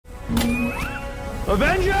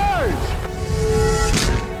Avengers!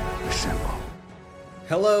 Assemble.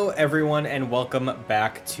 Hello, everyone, and welcome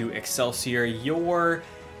back to Excelsior, your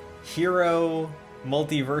hero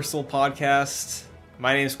multiversal podcast.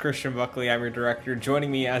 My name is Christian Buckley. I'm your director. Joining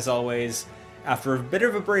me, as always, after a bit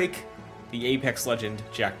of a break, the Apex legend,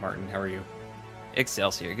 Jack Martin. How are you?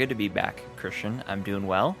 Excelsior. Good to be back, Christian. I'm doing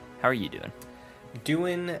well. How are you doing?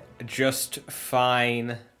 Doing just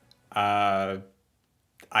fine,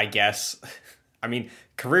 I guess. I mean,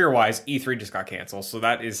 career-wise, E3 just got canceled, so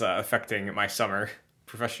that is affecting my summer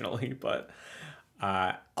professionally. But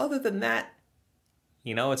other than that,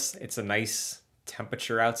 you know, it's a nice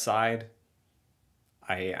temperature outside.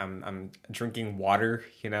 I'm drinking water,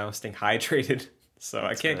 you know, staying hydrated, so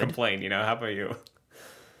I can't complain. You know, how about you?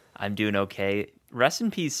 I'm doing okay. Rest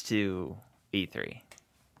in peace to E3.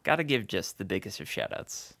 Gotta give just the biggest of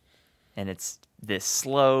shout-outs. And it's this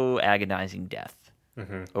slow, agonizing death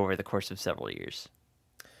over the course of several years.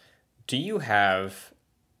 Do you have,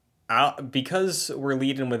 because we're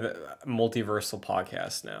leading with a multiversal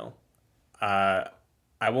podcast now, I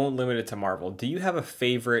won't limit it to Marvel. Do you have a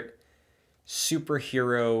favorite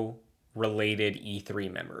superhero-related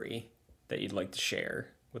E3 memory that you'd like to share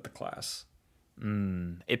with the class?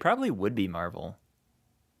 It probably would be Marvel.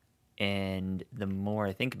 And the more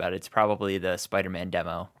I think about it, it's probably the Spider-Man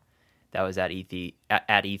demo that was at E3. I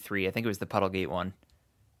think it was the Puddlegate one.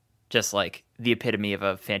 Just like the epitome of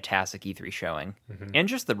a fantastic E3 showing. And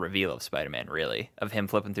just the reveal of Spider-Man, really, of him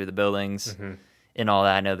flipping through the buildings and all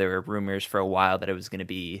that. I know there were rumors for a while that it was going to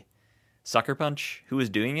be Sucker Punch who was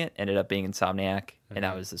doing it. Ended up being Insomniac. And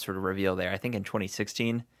that was the sort of reveal there, I think, in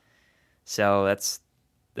 2016. So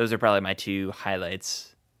those are probably my two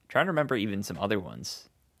highlights. I'm trying to remember even some other ones.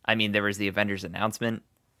 I mean, there was the Avengers announcement.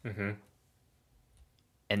 And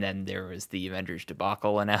then there was the Avengers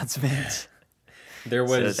debacle announcement. So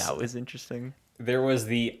that was interesting. There was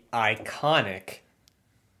the iconic,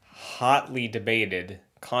 hotly debated,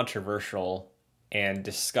 controversial, and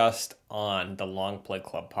discussed on the Long Play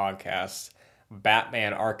Club podcast,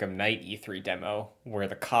 Batman Arkham Knight E3 demo, where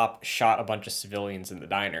the cop shot a bunch of civilians in the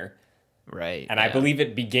diner. Right. And I believe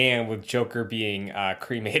it began with Joker being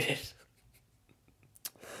cremated.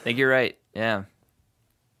 I think you're right. Yeah.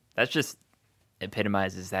 That's just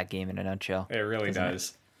epitomizes that game in a nutshell. It really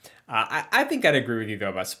does. I think I'd agree with you, though,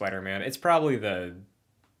 about Spider-Man. It's probably the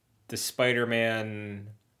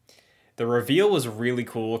Spider-Man... The reveal was really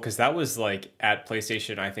cool, because that was, like, at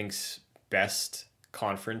PlayStation, I think's best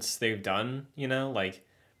conference they've done, you know? Like,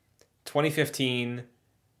 2015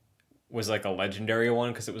 was, like, a legendary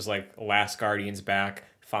one, because it was, like, Last Guardian's back,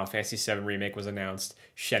 Final Fantasy VII Remake was announced,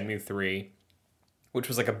 Shenmue 3... which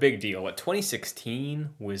was like a big deal. But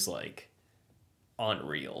 2016 was like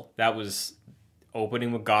unreal. That was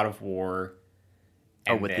opening with God of War.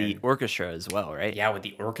 And with the orchestra as well, right? Yeah, with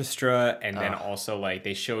the orchestra. And then also like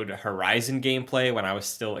they showed Horizon gameplay when I was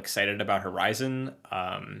still excited about Horizon.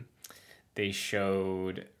 They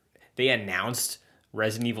announced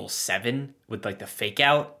Resident Evil 7 with like the fake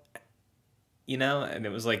out, you know, and it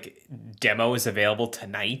was like demo is available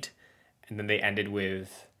tonight. And then they ended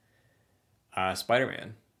with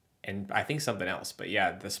Spider-Man, and I think something else, but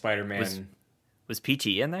yeah, the Spider-Man... Was PT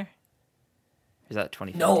in there? Or is that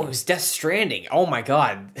 2015? No, it was Death Stranding. Oh my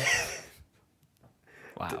god.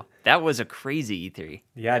 Wow. That was a crazy E3.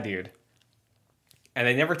 Yeah, dude. And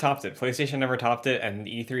they never topped it. PlayStation never topped it, and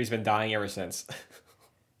E3's been dying ever since.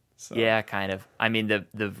 So. Yeah, kind of. I mean,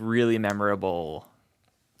 the really memorable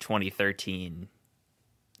 2013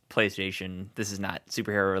 PlayStation, this is not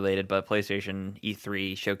superhero related, but PlayStation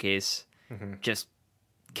E3 showcase... just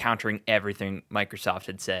countering everything Microsoft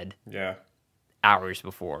had said hours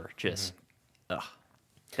before. Just,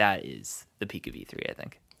 that is the peak of E3, I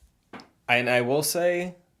think. And I will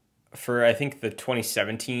say, for I think the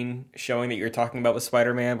 2017 showing that you're talking about with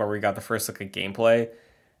Spider-Man, where we got the first look at gameplay,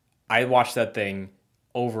 I watched that thing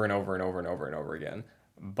over and over and over and over and over again.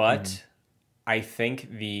 But I think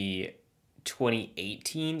the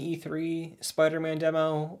 2018 E3 Spider-Man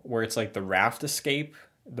demo, where it's like the raft escape,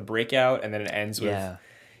 the breakout, and then it ends with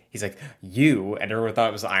he's like, you, and everyone thought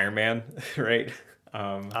it was Iron Man, right?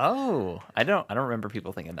 I don't remember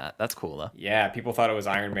people thinking that. That's cool though. Yeah, people thought it was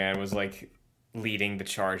Iron Man was like leading the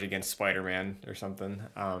charge against Spider-Man or something.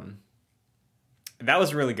 That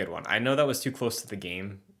was a really good one. I know that was too close to the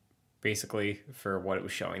game, basically, for what it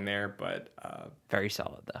was showing there, but very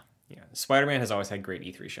solid though. Yeah, Spider-Man has always had great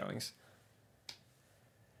E3 showings.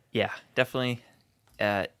 Yeah, definitely.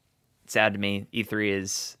 Sad to me. E3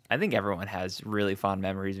 is, I think everyone has really fond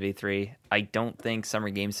memories of E3. I don't think Summer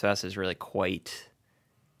Games Fest has really quite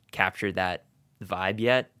captured that vibe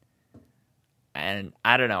yet. And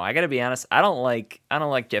I don't know. I gotta be honest. I don't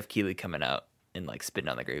like Jeff Keighley coming out and like spitting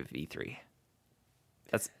on the grave of E3.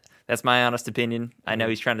 That's my honest opinion. I know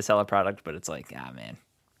he's trying to sell a product, but it's like, man,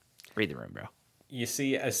 read the room, bro. You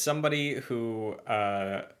see, as somebody who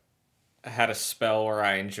had a spell where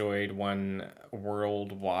I enjoyed one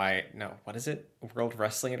worldwide, no, what is it? World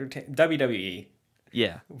Wrestling Entertainment? WWE.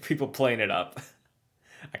 Yeah. People playing it up.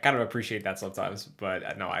 I kind of appreciate that sometimes,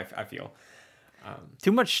 but no, I feel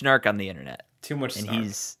Too much snark on the internet. too much And snark.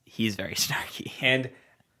 he's very snarky. And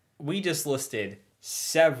we just listed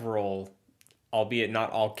several, albeit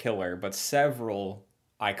not all killer, but several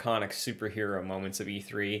iconic superhero moments of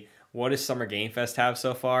E3. What does Summer Game Fest have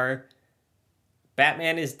so far?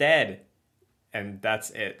 Batman is dead. And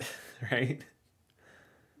that's it, right?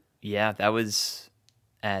 Yeah, that was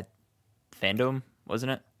at Fandom,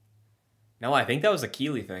 wasn't it? No, I think that was a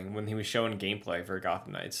Keeley thing when he was showing gameplay for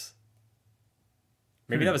Gotham Knights.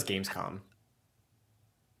 Maybe that was Gamescom.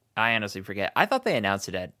 I honestly forget. I thought they announced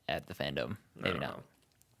it at the Fandom. Maybe not.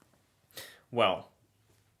 Well,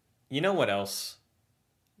 you know what else?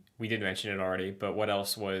 We did mention it already, but what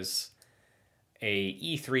else was a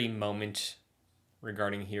E3 moment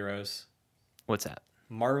regarding heroes? What's that?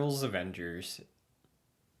 Marvel's Avengers.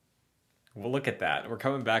 Well, look at that. We're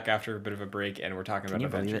coming back after a bit of a break, and we're talking about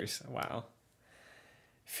Avengers. Wow.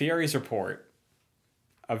 Fury's report.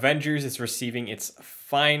 Avengers is receiving its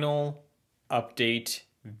final update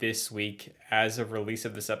this week. As of release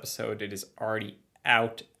of this episode, it is already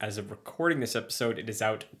out. As of recording this episode, it is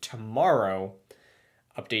out tomorrow.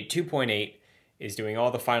 Update 2.8 is doing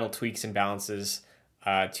all the final tweaks and balances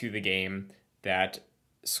to the game that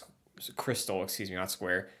Crystal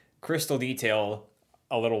detailed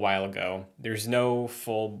a little while ago. There's no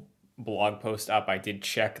full blog post up. I did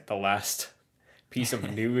check the last piece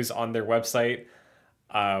of news on their website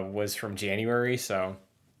was from January, so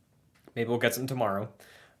maybe we'll get some tomorrow.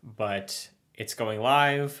 But it's going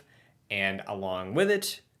live, and along with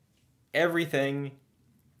it, everything.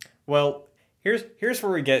 Well, here's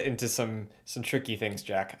where we get into some tricky things,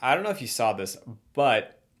 Jack. I don't know if you saw this,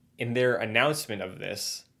 but in their announcement of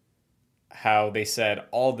this, how they said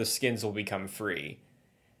all the skins will become free.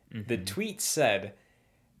 Mm-hmm. The tweet said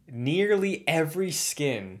nearly every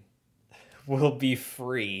skin will be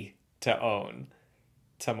free to own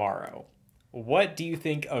tomorrow. What do you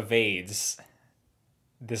think evades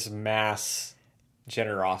this mass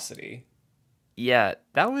generosity? Yeah,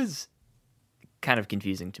 that was kind of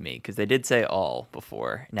confusing to me because they did say all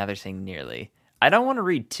before. Now they're saying nearly. I don't want to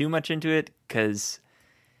read too much into it because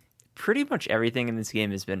pretty much everything in this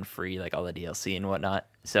game has been free, like all the DLC and whatnot.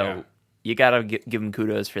 So you gotta give them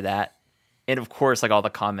kudos for that. And of course, like all the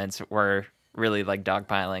comments were really like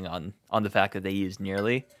dogpiling on the fact that they used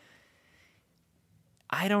nearly.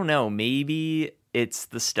 I don't know. Maybe it's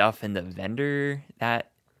the stuff in the vendor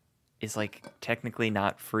that is like technically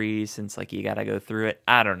not free since like you gotta go through it.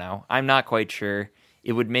 I don't know. I'm not quite sure.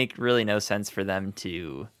 It would make really no sense for them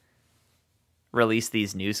to release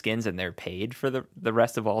these new skins and they're paid for the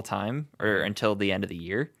rest of all time or until the end of the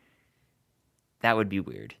year. That would be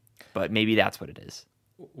weird. But maybe that's what it is.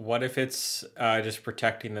 What if it's just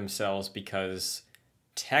protecting themselves because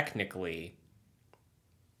technically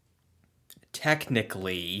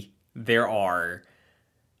there are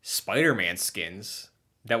Spider-Man skins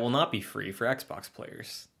that will not be free for Xbox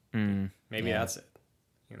players. Maybe that's it.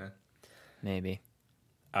 You know? Maybe.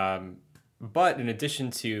 But in addition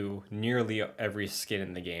to nearly every skin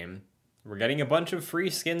in the game, we're getting a bunch of free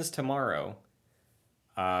skins tomorrow.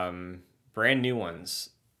 Brand new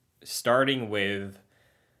ones. Starting with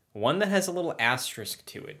one that has a little asterisk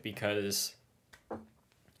to it because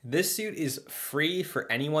this suit is free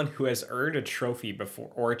for anyone who has earned a trophy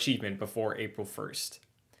before or achievement before April 1st.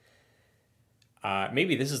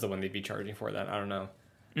 Maybe this is the one they'd be charging for that. I don't know.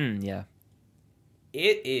 Yeah.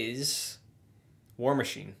 It is War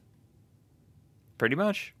Machine. Pretty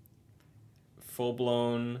much.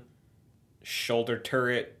 Full-blown shoulder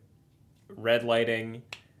turret, red lighting,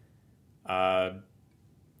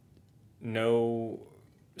 no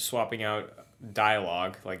swapping out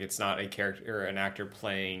dialogue. Like, it's not a character or an actor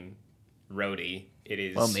playing Rhodey. It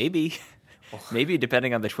is... Well, maybe. Maybe,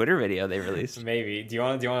 depending on the Twitter video they released. Maybe. Do you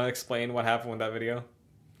want to explain what happened with that video?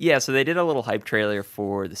 Yeah, so they did a little hype trailer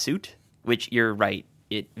for the suit, which you're right.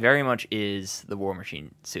 It very much is the War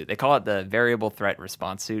Machine suit. They call it the Variable Threat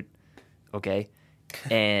Response suit. Okay.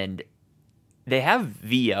 And they have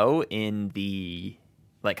VO in the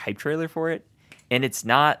like hype trailer for it. And it's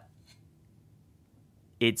not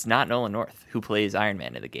Nolan North who plays Iron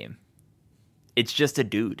Man in the game. It's just a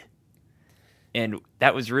dude. And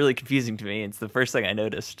that was really confusing to me. It's the first thing I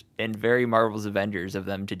noticed. And very Marvel's Avengers of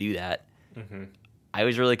them to do that. I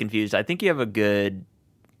was really confused. I think you have a good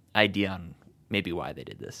idea on maybe why they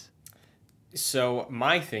did this. So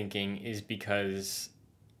my thinking is because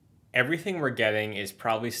everything we're getting is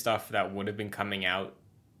probably stuff that would have been coming out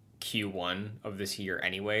Q1 of this year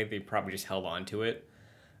anyway. They probably just held on to it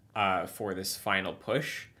for this final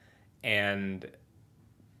push. And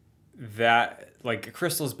that, like,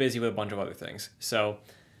 Crystal's busy with a bunch of other things. So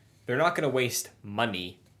they're not going to waste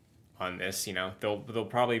money on this. You know, they'll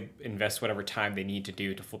probably invest whatever time they need to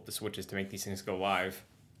do to flip the switches to make these things go live.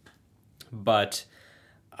 But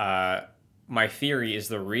my theory is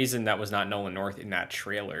the reason that was not Nolan North in that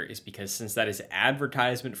trailer is because since that is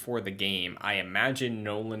advertisement for the game, I imagine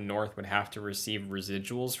Nolan North would have to receive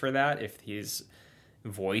residuals for that if his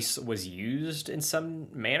voice was used in some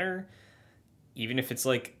manner, even if it's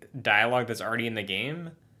like dialogue that's already in the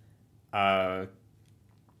game.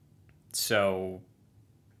 So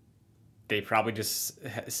they probably just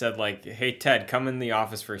said like, "Hey Ted, come in the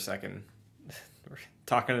office for a second. We're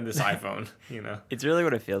talking to this iPhone," you know. It's really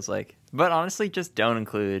what it feels like. But honestly, just don't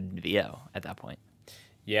include VO at that point.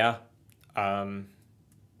 Yeah. I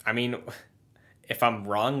mean, if I'm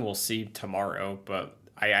wrong, we'll see tomorrow, but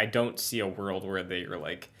I don't see a world where they're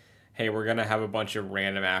like, hey, we're going to have a bunch of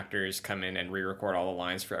random actors come in and re-record all the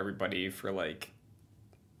lines for everybody for like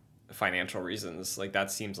financial reasons. Like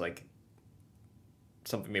that seems like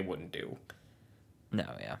something they wouldn't do. No,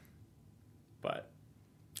 yeah. But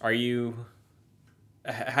how do you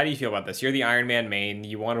feel about this? You're the Iron Man main.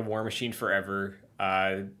 You wanted War Machine forever.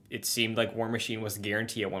 It seemed like War Machine was a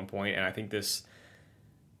guarantee at one point, and I think this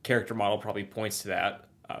character model probably points to that.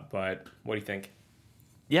 But what do you think?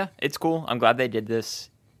 Yeah, it's cool. I'm glad they did this.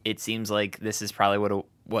 It seems like this is probably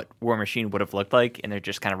what War Machine would have looked like, and they're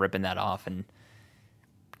just kind of ripping that off and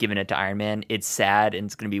giving it to Iron Man. It's sad, and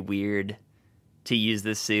it's going to be weird to use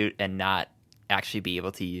this suit and not actually be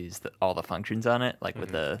able to use all the functions on it, like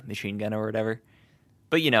with the machine gun or whatever.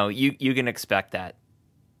 But, you know, you can expect that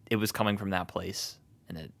it was coming from that place,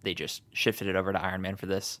 and that they just shifted it over to Iron Man for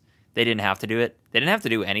this. They didn't have to do it. They didn't have to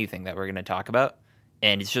do anything that we're going to talk about,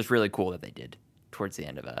 and it's just really cool that they did towards the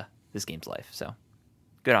end of this game's life. So,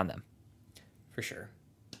 good on them. For sure.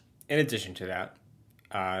 In addition to that,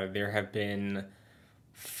 there have been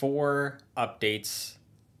 4 updates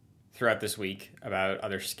throughout this week about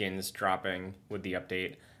other skins dropping with the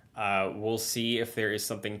update. We'll see if there is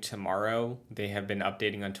something tomorrow. They have been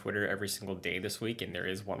updating on Twitter every single day this week, and there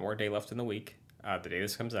is one more day left in the week, the day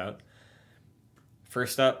this comes out.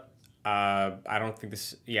 First up, I don't think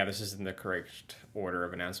this is in the correct order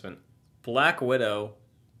of announcement. Black Widow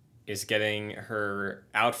is getting her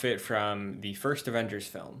outfit from the first Avengers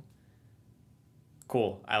film.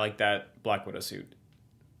 Cool. I like that Black Widow suit.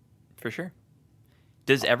 For sure.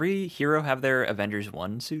 Does every hero have their Avengers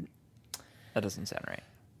 1 suit? That doesn't sound right.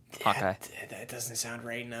 Hawkeye. That doesn't sound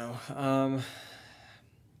right, no.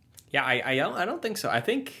 Yeah, I don't think so. I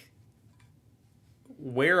think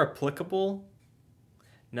where applicable,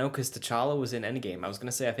 no, because T'Challa was in Endgame. I was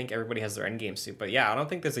gonna say I think everybody has their Endgame suit, but yeah, I don't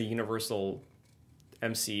think there's a universal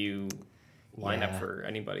MCU lineup for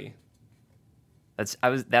anybody.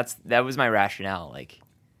 That was my rationale. Like,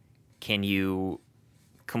 can you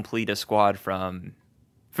complete a squad from,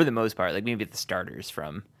 for the most part, like maybe the starters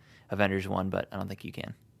from Avengers 1, but I don't think you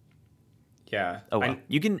can. Yeah. Oh well.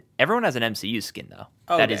 You can. Everyone has an MCU skin though.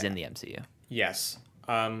 Oh, that is in the MCU. Yes.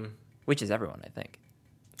 Which is everyone, I think.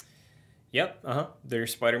 Yep.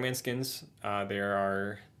 There's Spider-Man skins. There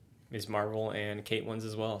are Ms. Marvel and Kate ones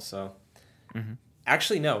as well. So,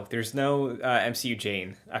 Actually, no. There's no MCU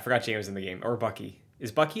Jane. I forgot Jane was in the game, or Bucky.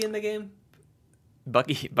 Is Bucky in the game?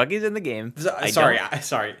 Bucky's in the game.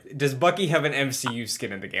 Sorry. Does Bucky have an MCU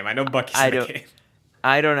skin in the game? I know Bucky's in the game.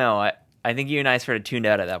 I don't know. I think you and I sort of tuned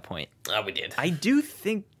out at that point. Oh, we did. I do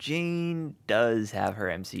think Jane does have her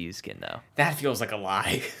MCU skin, though. That feels like a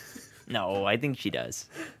lie. No, I think she does.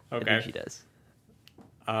 Okay. I think she does.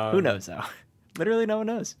 Who knows, though? Literally no one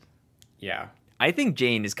knows. Yeah. I think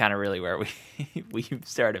Jane is kind of really where we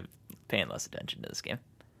started paying less attention to this game.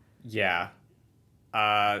 Yeah.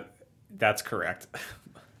 That's correct.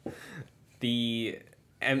 The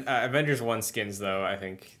Avengers 1 skins, though, I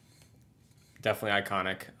think definitely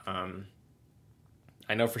iconic.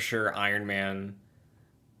 I know for sure Iron Man,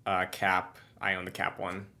 Cap. I own the Cap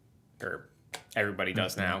one, or everybody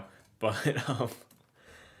does now. But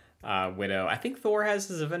Widow. I think Thor has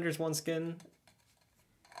his Avengers 1 skin.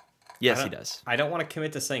 Yes, he does. I don't want to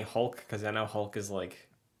commit to saying Hulk because I know Hulk is like.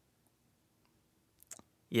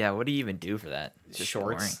 Yeah, what do you even do for that? It's just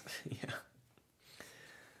shorts.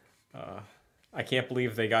 Yeah. I can't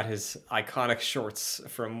believe they got his iconic shorts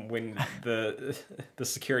from when the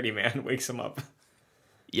security man wakes him up.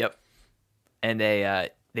 Yep. and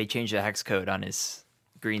they changed the hex code on his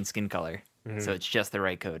green skin color, so it's just the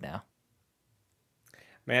right code now.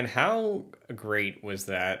 Man, how great was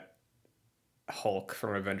that Hulk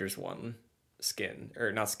from Avengers 1 skin?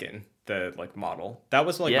 Or not skin, the like model. That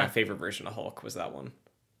was like my Yeah, favorite version of Hulk was that one.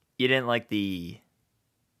 you didn't like the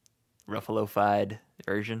Ruffalo-fied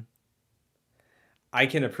version? I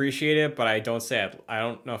can appreciate it, but I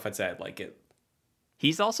don't know if I'd say I'd like it.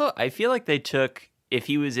 He's also, I feel like they took, if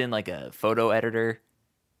he was in like a photo editor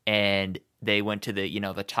and they went to the,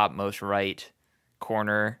 the topmost right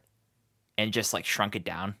corner and just like shrunk it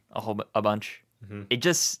down a bunch.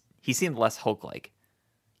 He seemed less Hulk like.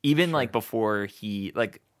 Even like Sure. before he,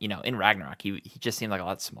 like, in Ragnarok, he just seemed like a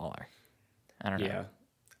lot smaller. I don't know.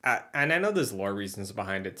 Yeah. And I know there's lore reasons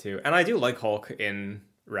behind it too. And I do like Hulk in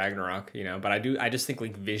Ragnarok, but I just think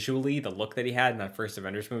like visually the look that he had in that first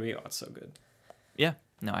Avengers movie, oh, it's so good. Yeah,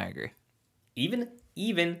 no, I agree.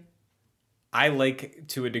 Even I like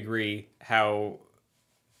to a degree how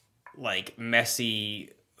like messy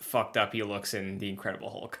fucked up he looks in The Incredible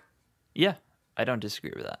Hulk. Yeah, I don't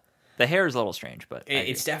disagree with that. The hair is a little strange, but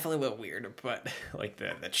It's definitely a little weird, but like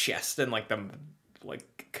the chest and like the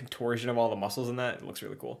like contortion of all the muscles in that, it looks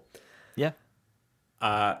really cool. yeah.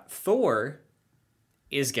 Thor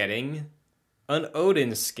is getting an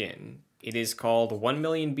Odin skin. It is called 1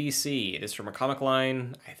 million BC. It is from a comic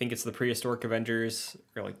line. I think it's the Prehistoric Avengers,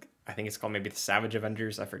 or like I think it's called maybe the Savage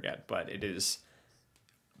Avengers. I forget, but it is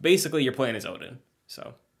basically you're playing as Odin,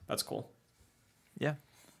 so that's cool. Yeah,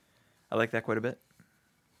 I like that quite a bit.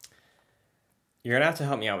 You're gonna have to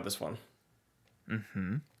help me out with this one.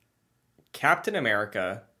 Captain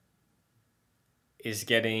America is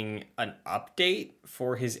getting an update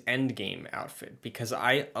for his Endgame outfit because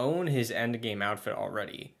I own his Endgame outfit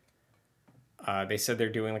already. They said they're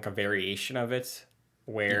doing like a variation of it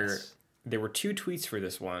where Yes. there were two tweets for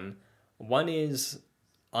this one. One is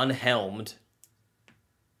unhelmed,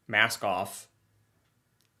 mask off,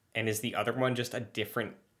 and is the other one just a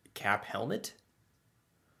different cap helmet?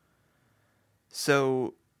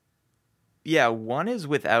 So, yeah, one is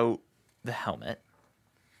without the helmet,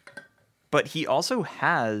 but he also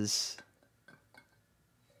has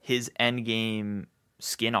his Endgame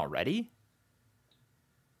skin already,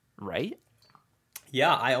 right?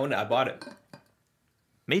 Yeah, I own it. I bought it.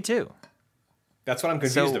 Me too. That's what I'm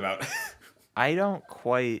confused So- about. I don't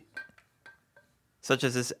quite. Such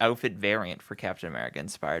as this outfit variant for Captain America,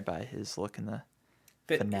 inspired by his look in the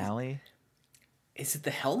But finale. Is it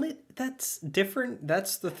the helmet that's different?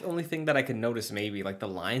 That's the only thing that I could notice. Maybe like the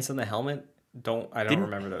lines on the helmet. I don't Didn't-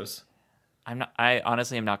 remember those. I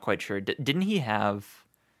honestly am not quite sure. Didn't he have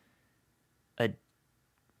a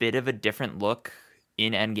bit of a different look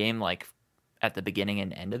in Endgame, like at the beginning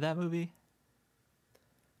and end of that movie?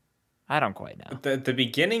 I don't quite know. At the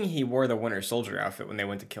beginning, he wore the Winter Soldier outfit when they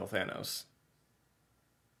went to kill Thanos,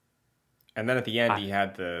 and then at the end, he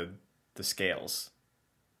had the scales.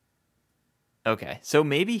 Okay, so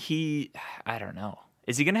maybe I don't know.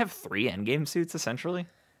 Is he gonna have 3 Endgame suits essentially?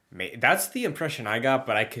 That's the impression I got,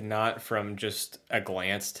 but I could not, from just a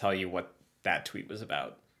glance, tell you what that tweet was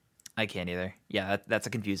about. I can't either. Yeah, that's a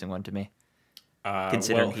confusing one to me.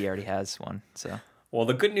 Considering he already has one, so Well,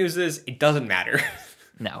 the good news is it doesn't matter.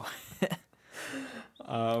 no.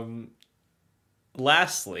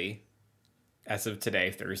 Lastly, as of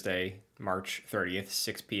today, Thursday, March 30th,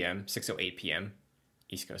 6:08 p.m.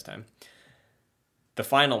 East Coast time. The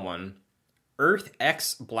final one, Earth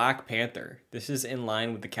X Black Panther. This is in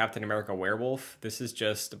line with the Captain America werewolf. This is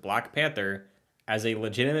just Black Panther as a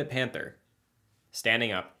legitimate panther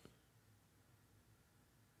standing up.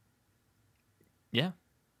 Yeah.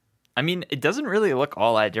 I mean, it doesn't really look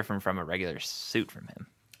all that different from a regular suit from him.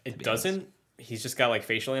 It doesn't. He's just got like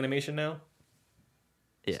facial animation now.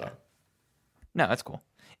 Yeah. So. No, that's cool.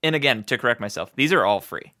 And again, to correct myself, these are all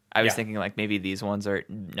free. I was Yeah. thinking like maybe these ones are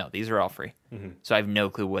no, these are all free. So I have no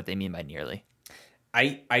clue what they mean by nearly.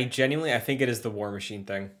 I genuinely I think it is the War Machine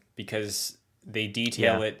thing because they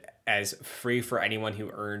detail it as free for anyone who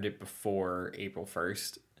earned it before April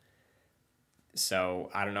 1st. So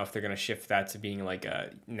I don't know if they're gonna shift that to being like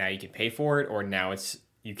now you can pay for it or now it's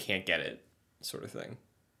you can't get it sort of thing.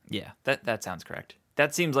 Yeah, that sounds correct.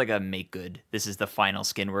 That seems like a make good. This is the final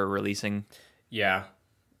skin we're releasing, Yeah.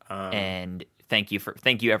 and thank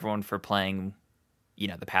you everyone for playing,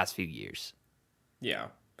 the past few years. Yeah.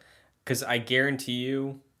 Because I guarantee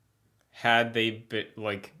you, had they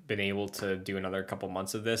been able to do another couple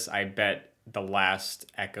months of this, I bet the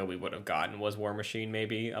last Echo we would have gotten was War Machine,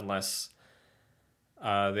 maybe, unless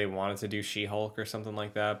they wanted to do She-Hulk or something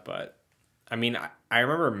like that. But I mean, I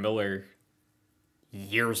remember Miller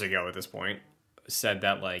years ago at this point said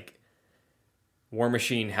that like War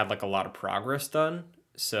Machine had like a lot of progress done,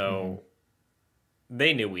 so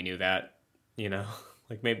they knew we knew that, you know,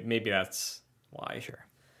 like maybe that's why. Sure.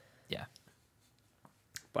 Yeah.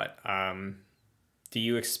 But do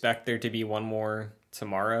you expect there to be one more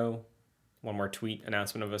tomorrow? One more tweet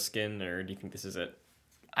announcement of a skin, or do you think this is it?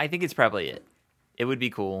 I think it's probably it. It would be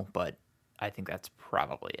cool, but I think that's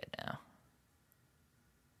probably it now.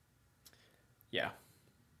 Yeah.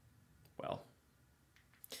 Well,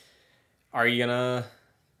 are you gonna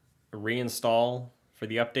reinstall for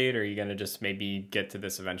the update, or are you gonna just maybe get to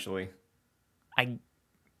this eventually? I'm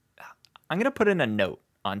gonna put in a note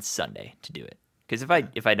on Sunday to do it, because if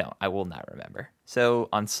I don't, I will not remember. So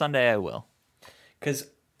on Sunday I will. Because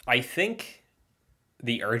I think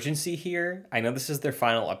the urgency here, I know this is their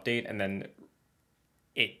final update, and then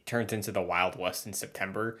it turns into the Wild West in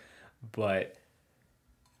September, but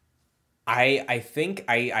I think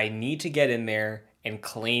I need to get in there and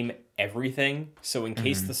claim everything. So in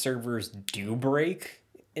case the servers do break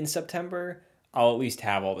in September, I'll at least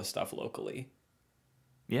have all the stuff locally.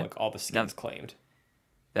 Yeah. Like all the skins claimed.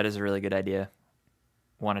 That is a really good idea.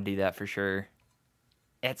 Want to do that for sure.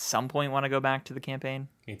 At some point want to go back to the campaign,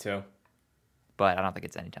 Me too. but I don't think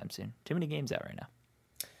it's anytime soon. Too many games out right now.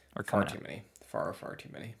 Or Far coming too out. many. Far too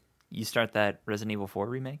many. You start that Resident Evil 4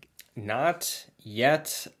 remake? Not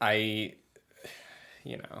yet.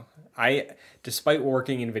 Despite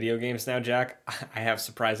working in video games now, Jack, I have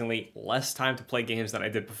surprisingly less time to play games than I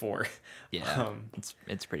did before. Yeah.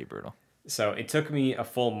 It's pretty brutal. So it took me a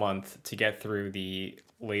full month to get through the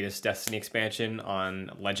latest Destiny expansion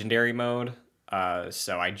on Legendary mode.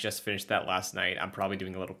 So I just finished that last night. I'm probably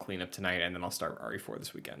doing a little cleanup tonight, and then I'll start RE4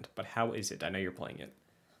 this weekend. But how is it? I know you're playing it.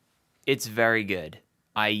 It's very good.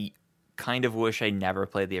 I kind of wish I never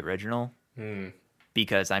played the original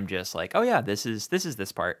because I'm just like, oh yeah, this is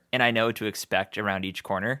this part, and I know what to expect around each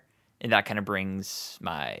corner, and that kind of brings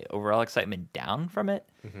my overall excitement down from it.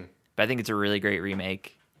 But I think it's a really great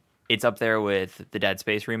remake. It's up there with the Dead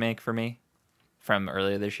Space remake for me from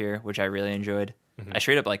earlier this year, which I really enjoyed. I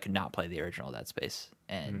straight up could not play the original Dead Space,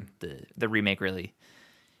 and the remake really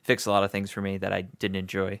fixed a lot of things for me that I didn't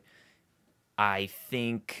enjoy. I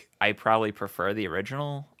think I probably prefer the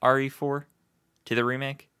original RE4 to the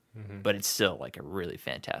remake, but it's still like a really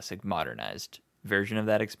fantastic modernized version of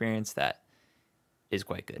that experience that is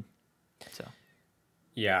quite good. So,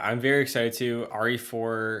 Yeah, I'm very excited to.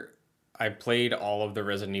 RE4, I played all of the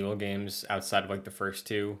Resident Evil games outside of like the first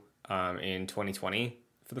two in 2020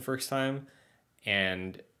 for the first time.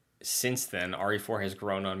 And since then, RE4 has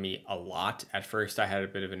grown on me a lot. At first, I had a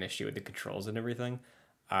bit of an issue with the controls and everything.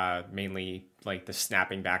 Mainly like the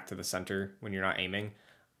snapping back to the center when you're not aiming.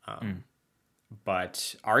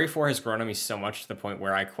 But RE4 has grown on me so much to the point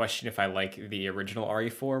where I question if I like the original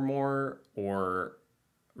RE4 more or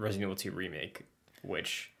Resident Evil 2 Remake,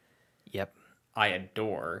 which yep. I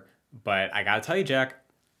adore. But I gotta tell you, Jack,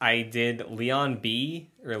 I did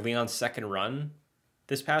Leon's second run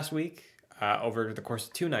this past week over the course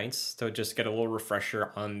of 2 nights to just get a little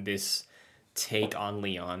refresher on this take on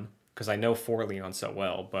Leon. Because I know 4 Leon so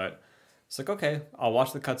well, but it's like, okay, I'll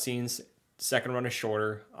watch the cutscenes. Second run is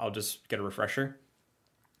shorter. I'll just get a refresher.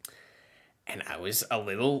 And I was a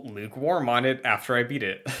little lukewarm on it after I beat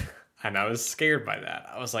it. And I was scared by that.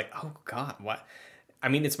 I was like, oh God, what? I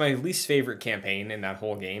mean, it's my least favorite campaign in that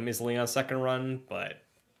whole game is Leon's second run, but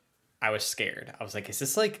I was scared. I was like, is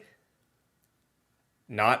this like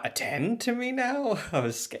not a 10 to me now? I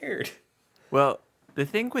was scared. Well, the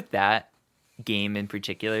thing with that game in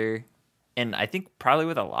particular, and I think probably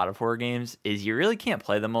with a lot of horror games, is you really can't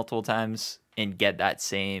play them multiple times and get that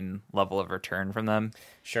same level of return from them.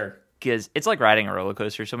 Sure. Because it's like riding a roller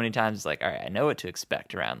coaster so many times. It's like, all right, I know what to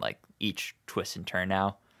expect around like each twist and turn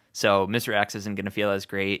now. So Mr. X isn't going to feel as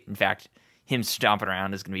great. In fact, him stomping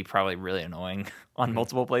around is going to be probably really annoying on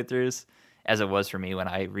multiple playthroughs, as it was for me when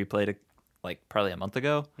I replayed it like probably a month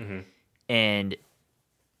ago. And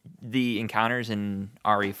the encounters in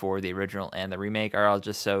RE4, the original and the remake, are all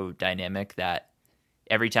just so dynamic that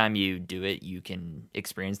every time you do it, you can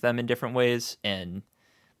experience them in different ways. And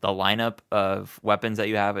the lineup of weapons that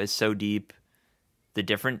you have is so deep. The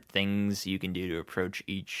different things you can do to approach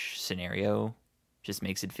each scenario just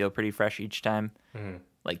makes it feel pretty fresh each time.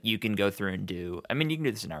 Like you can go through and do, I mean, you can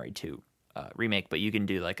do this in RE2 remake, but you can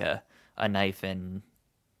do like a knife and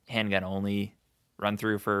handgun only run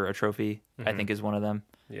through for a trophy, I think is one of them.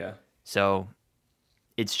 Yeah. So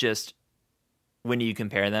it's just when you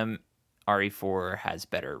compare them, RE4 has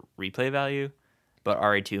better replay value, but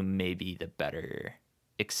RE2 may be the better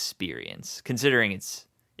experience, considering it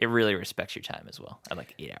really respects your time as well at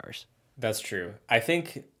like 8 hours. That's true. I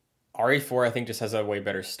think RE4 just has a way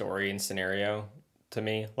better story and scenario. to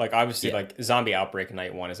me. Like obviously, Yeah. like Zombie Outbreak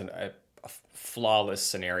Night One is a flawless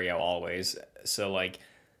scenario always. So like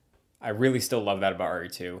I really still love that about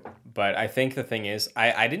RE2. But I think the thing is,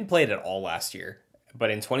 I didn't play it at all last year. But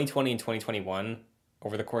in 2020 and 2021,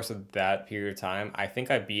 over the course of that period of time, I think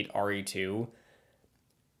I beat RE2,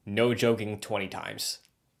 no joking, 20 times.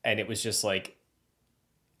 And it was just like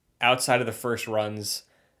outside of the first runs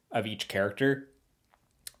of each character,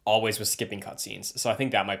 always was skipping cutscenes. So I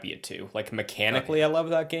think that might be it too. Like mechanically, Okay. I love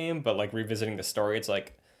that game, but like revisiting the story, it's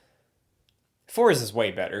like Fours is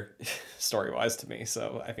way better story wise to me.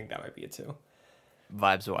 So I think that might be it too.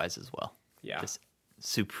 Vibes wise as well. Yeah. Just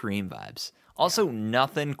supreme vibes. Also,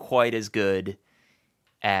 nothing quite as good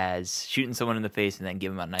as shooting someone in the face and then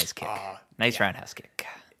give them a nice kick. Nice yeah. roundhouse kick.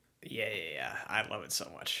 Yeah. I love it so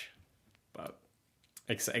much. But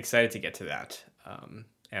excited to get to that.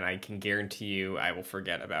 And I can guarantee you I will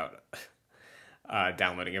forget about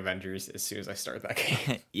downloading Avengers as soon as I start that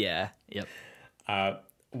game. Yeah. Yep.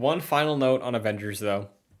 One final note on Avengers, though.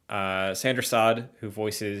 Sandra Saad, who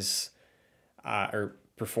voices or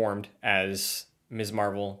performed as Ms.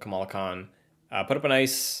 Marvel, Kamala Khan, put up a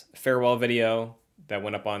nice farewell video that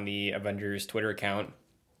went up on the Avengers Twitter account,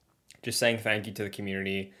 just saying thank you to the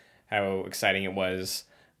community, how exciting it was,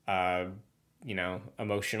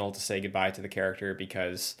 emotional to say goodbye to the character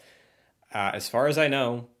because, as far as I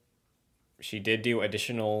know, she did do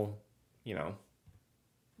additional,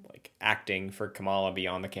 like acting for Kamala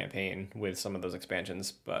beyond the campaign with some of those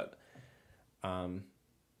expansions. But,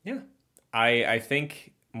 yeah, I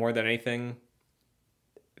think more than anything,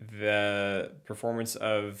 the performance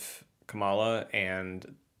of Kamala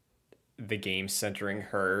and the game centering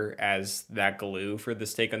her as that glue for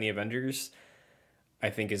this take on the Avengers, I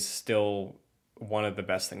think is still one of the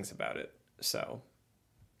best things about it. So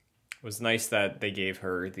it was nice that they gave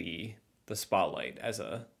her the spotlight as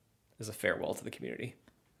a farewell to the community.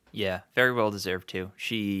 Yeah, very well deserved too.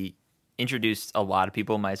 She introduced a lot of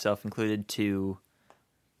people, myself included, to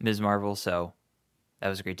Ms. Marvel, so that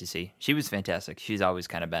was great to see. She was fantastic. She's always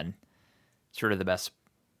kind of been sort of the best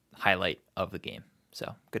highlight of the game.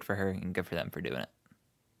 So good for her and good for them for doing it.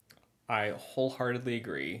 I wholeheartedly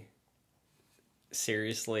agree.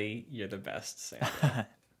 Seriously, you're the best, Sandra.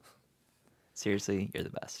 Seriously, you're the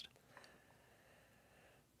best.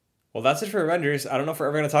 Well, that's it for Avengers. I don't know if we're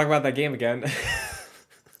ever going to talk about that game again.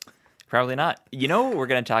 Probably not. You know what we're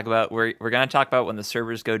going to talk about? We're going to talk about when the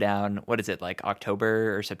servers go down. What is it, like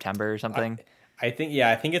October or September or something? I think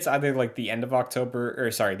it's either like the end of October,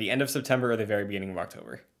 or sorry, the end of September or the very beginning of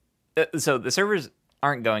October. So the servers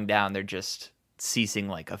aren't going down. They're just ceasing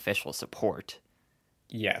like official support.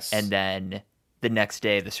 Yes. And then the next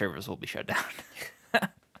day the servers will be shut down.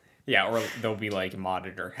 Yeah, or they'll be like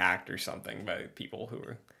modded or hacked or something by people who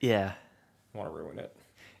want to ruin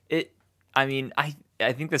it.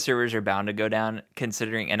 I think the servers are bound to go down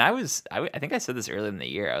considering, and I think I said this earlier in the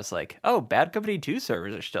year. I was like, oh, Bad Company 2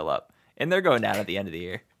 servers are still up. And they're going down at the end of the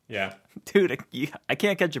year. Yeah. Dude, I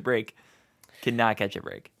can't catch a break. Cannot catch a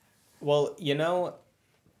break. Well,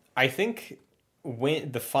 I think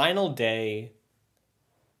when the final day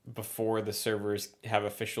before the servers have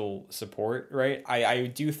official support, right? I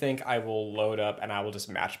do think I will load up and I will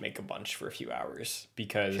just matchmake a bunch for a few hours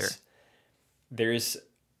because there's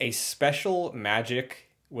a special magic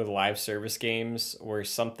with live service games where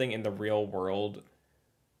something in the real world,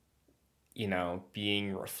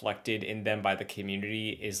 being reflected in them by the community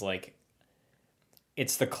is like,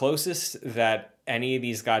 it's the closest that any of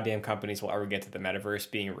these goddamn companies will ever get to the metaverse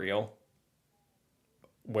being real,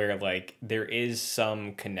 where like there is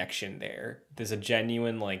some connection there. There's a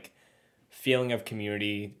genuine like feeling of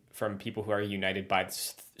community from people who are united by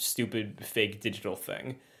this stupid fake digital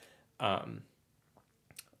thing.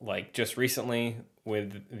 Like just recently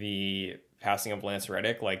with the passing of Lance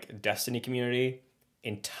Reddick, like Destiny community,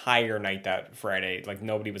 entire night that Friday, like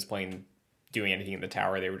nobody was doing anything in the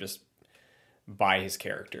tower. They were just by his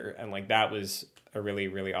character. And like that was a really,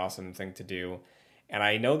 really awesome thing to do. And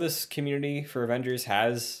I know this community for Avengers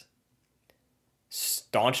has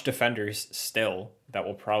staunch defenders still that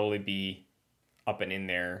will probably be up and in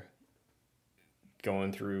there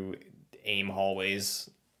going through AIM hallways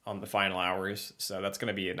on the final hours. So that's going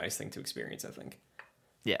to be a nice thing to experience, I think.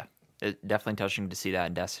 Yeah, it definitely touching to see that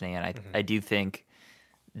in Destiny. And I do think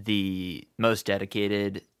the most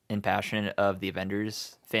dedicated and passionate of the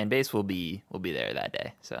Avengers fan base will be there that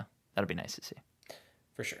day. So that'll be nice to see.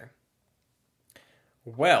 For sure.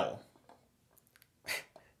 Well,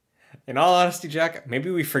 in all honesty, Jack, maybe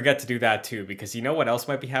we forget to do that too, because you know what else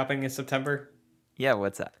might be happening in September? Yeah,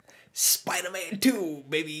 what's that? Spider-Man 2,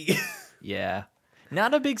 baby. Yeah.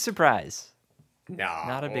 Not a big surprise. No,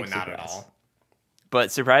 Not a big not surprise. at all.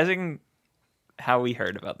 but surprising how we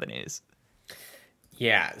heard about the news.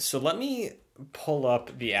 Yeah, so let me pull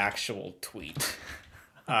up the actual tweet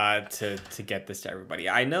to get this to everybody.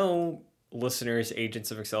 I know listeners, agents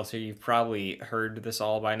of Excelsior, you've probably heard this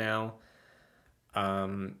all by now.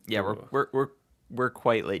 Yeah, we're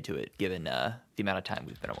quite late to it given the amount of time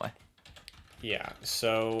we've been away. Yeah,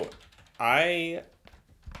 so I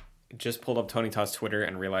just pulled up Tony Todd's Twitter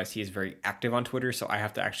and realized he is very active on Twitter, so I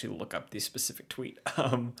have to actually look up the specific tweet.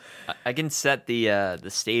 I can set the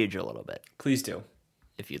stage a little bit. Please do.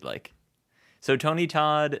 If you'd like. So Tony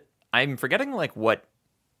Todd, I'm forgetting like what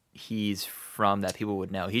he's from that people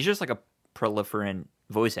would know. He's just like a proliferant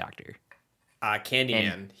voice actor.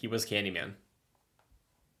 Candyman. He was Candyman.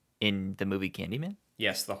 In the movie Candyman?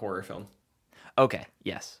 Yes, the horror film. Okay,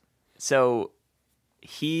 yes. So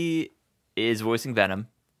he is voicing Venom.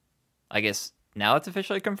 I guess now it's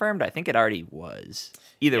officially confirmed. I think it already was.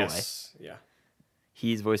 Either way. Yeah.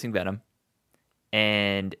 He's voicing Venom.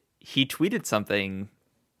 And he tweeted something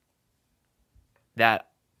that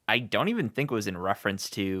I don't even think was in reference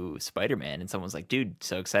to Spider-Man. And someone's like, dude,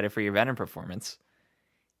 so excited for your Venom performance.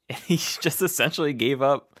 And he just essentially gave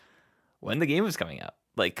up when the game was coming out.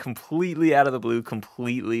 Like, completely out of the blue,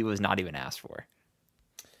 completely was not even asked for.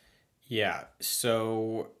 Yeah,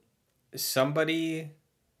 so somebody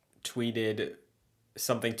tweeted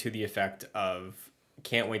something to the effect of,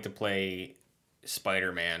 can't wait to play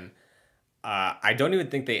Spider-Man. I don't even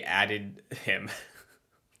think they added him.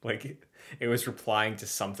 Like, it was replying to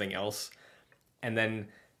something else. And then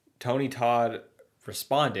Tony Todd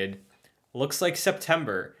responded, looks like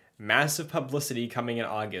September. Massive publicity coming in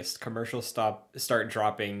August. Commercials start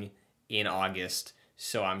dropping in August,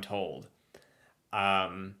 so I'm told.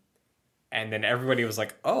 And then everybody was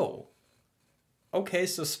like, oh, okay,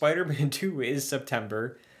 so Spider-Man 2 is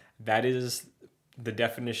September. That is the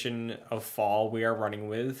definition of fall we are running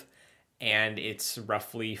with. And it's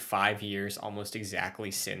roughly 5 years, almost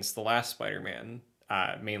exactly, since the last Spider-Man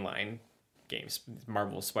mainline games,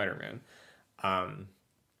 Marvel Spider-Man. And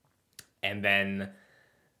then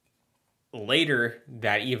later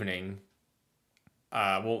that evening,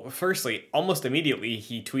 firstly, almost immediately,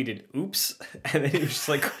 he tweeted, oops. And then he was just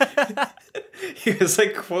like, he was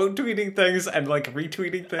like quote tweeting things and like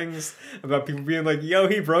retweeting things about people being like, yo,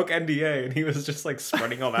 he broke NDA. And he was just like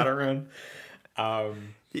spreading all that around.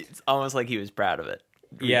 It's almost like he was proud of it.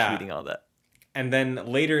 Retweeting all that. And then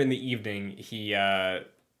later in the evening, he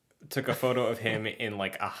took a photo of him in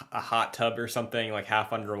like a hot tub or something, like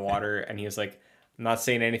half underwater. And he was like, I'm not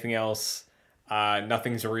saying anything else.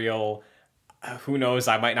 Nothing's real. Who knows?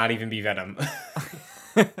 I might not even be Venom.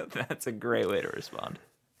 That's a great way to respond.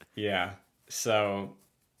 Yeah. So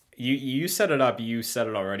you set it up. You said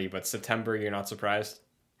it already, but September, you're not surprised?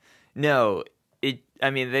 No.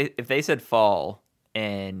 If they said fall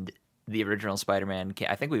and the original Spider-Man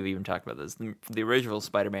I think we've even talked about this. The original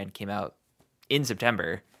Spider-Man came out in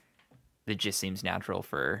September. It just seems natural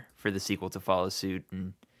for the sequel to follow suit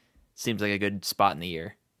and seems like a good spot in the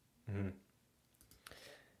year. Mm-hmm.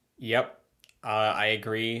 Yep. I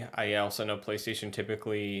agree. I also know PlayStation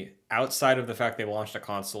typically, outside of the fact they launched a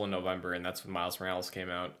console in November and that's when Miles Morales came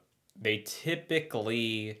out, they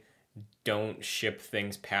typically don't ship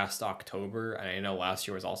things past October. And I know last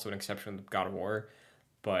year was also an exception with God of War,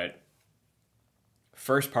 but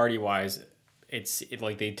first party wise, it's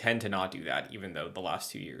like they tend to not do that, even though the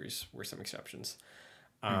last 2 years were some exceptions.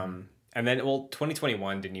 And then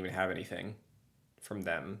 2021 didn't even have anything from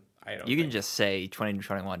them. You can just say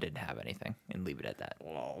 2021 didn't have anything and leave it at that.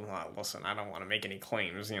 Well, listen, I don't want to make any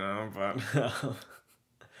claims, but what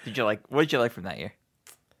did you like from that year?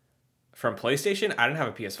 From PlayStation? I didn't have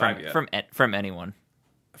a PS5 yet. From anyone.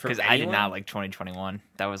 Because I did not like 2021.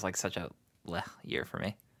 That was like such a bleh year for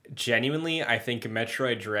me. Genuinely, I think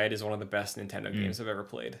Metroid Dread is one of the best Nintendo games I've ever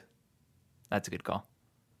played. That's a good call.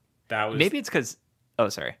 Maybe it's because... Oh,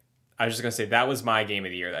 sorry. I was just going to say, that was my game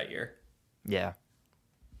of the year that year. Yeah.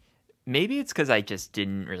 Maybe it's because I just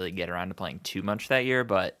didn't really get around to playing too much that year,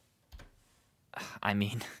 but I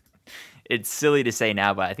mean, it's silly to say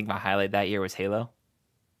now, but I think my highlight that year was Halo.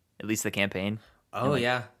 At least the campaign. Oh,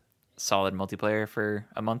 yeah. Solid multiplayer for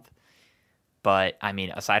a month. But, I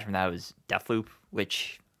mean, aside from that, it was Deathloop,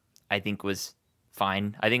 which I think was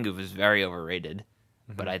fine. I think it was very overrated,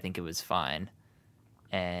 but I think it was fine.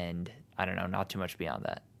 And, I don't know, not too much beyond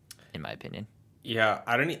that, in my opinion. Yeah,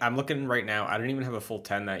 I'm looking right now. I don't even have a full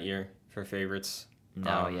 10 that year for favorites.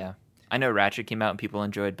 No, yeah. I know Ratchet came out and people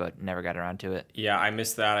enjoyed, but never got around to it. Yeah, I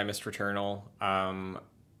missed that. I missed Returnal. But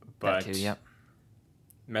that too, yep.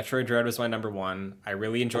 Metroid Dread was my number one. I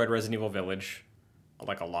really enjoyed Resident Evil Village,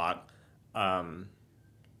 like a lot.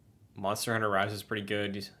 Monster Hunter Rise is pretty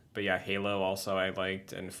good, but yeah, Halo also I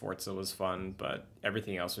liked, and Forza was fun, but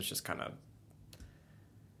everything else was just kind of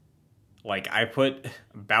like I put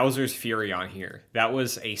Bowser's Fury on here. That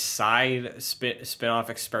was a side spin-off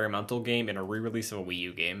experimental game and a re-release of a Wii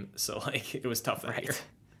U game, so like it was tough that year.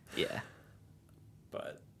 Yeah.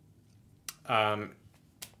 But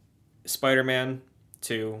Spider-Man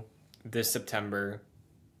 2 this September.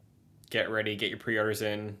 Get ready, get your pre-orders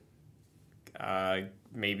in.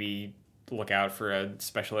 Maybe look out for a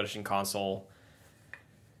special edition console.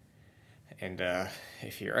 And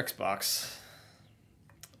if you're Xbox,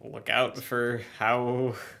 look out for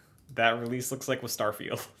how that release looks like with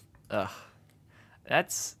Starfield. Ugh.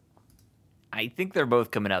 I think they're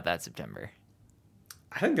both coming out that September.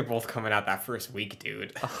 I think they're both coming out that first week,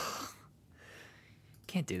 dude. Ugh.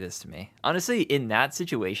 Can't do this to me. Honestly, in that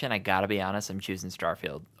situation, I gotta be honest, I'm choosing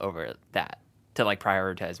Starfield over that to like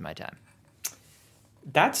prioritize my time.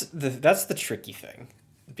 That's the tricky thing,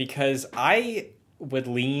 because I would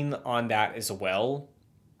lean on that as well.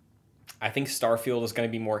 I think Starfield is going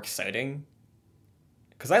to be more exciting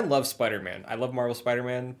because I love Spider-Man. I love Marvel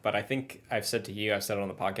Spider-Man, but I think I've said to you, I've said it on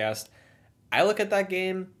the podcast, I look at that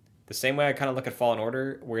game the same way I kind of look at Fallen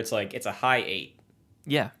Order, where it's like it's a high 8.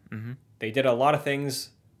 Yeah. Mm-hmm. They did a lot of things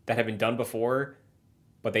that have been done before,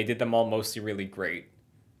 but they did them all mostly really great.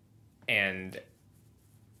 And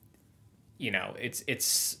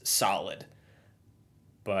it's solid.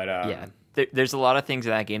 But yeah, there's a lot of things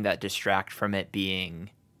in that game that distract from it being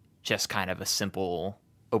just kind of a simple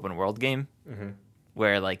open world game,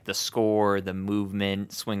 where like the score, the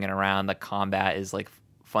movement, swinging around, the combat is like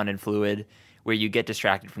fun and fluid, where you get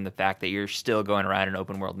distracted from the fact that you're still going around an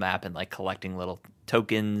open world map and like collecting little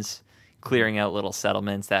tokens, clearing out little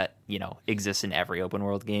settlements that exist in every open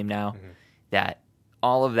world game now. That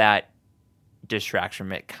all of that distracts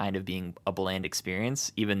from it kind of being a bland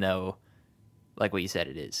experience, even though, like what you said,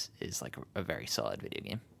 it is like a very solid video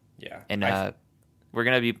game. Yeah, and we're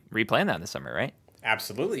gonna be replaying that this summer, right?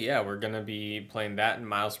 Absolutely, yeah. We're gonna be playing that in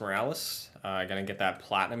Miles Morales. Gonna get that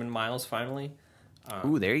platinum in Miles finally.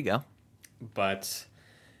 Ooh, there you go. But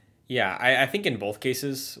yeah, I think in both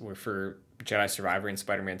cases, for Jedi Survivor and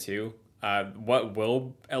Spider-Man 2, what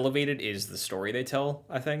will elevate it is the story they tell,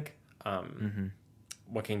 I think.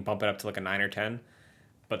 What can bump it up to like a 9 or 10.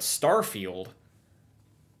 But Starfield,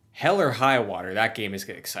 hell or high water, that game is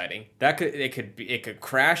exciting. It could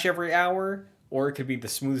crash every hour, or it could be the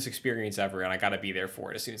smoothest experience ever, and I gotta be there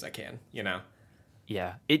for it as soon as I can, Yeah.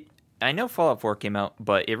 I know Fallout 4 came out,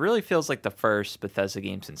 but it really feels like the first Bethesda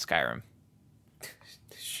game since Skyrim.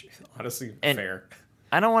 Honestly, and fair.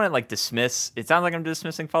 I don't want to like dismiss. It sounds like I'm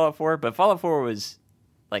dismissing Fallout 4, but Fallout 4 was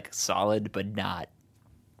like solid, but not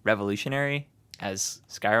revolutionary as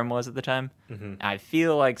Skyrim was at the time. I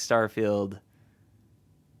feel like Starfield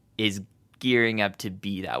is gearing up to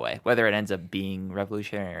be that way, whether it ends up being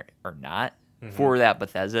revolutionary or not. For that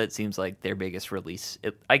Bethesda, it seems like their biggest release.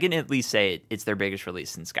 I can at least say it's their biggest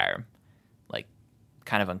release in Skyrim, like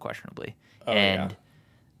kind of unquestionably.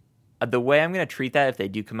 The way I'm going to treat that if they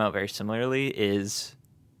do come out very similarly is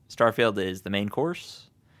Starfield is the main course,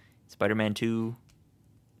 Spider-Man 2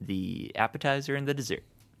 the appetizer and the dessert.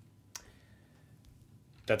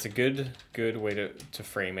 That's a good way to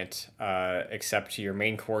frame it. Except your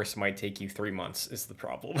main course might take you 3 months is the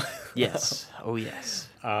problem. Yes. Oh yes.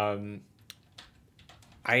 I'm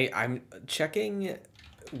checking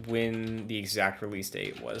when the exact release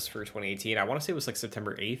date was for 2018. I want to say it was like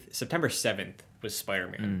September 8th. September 7th was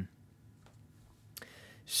Spider-Man.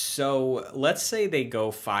 So let's say they go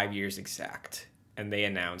 5 years exact and they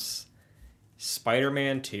announce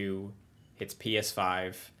Spider-Man 2 hits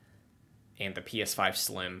PS5 and the PS5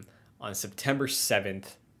 Slim on September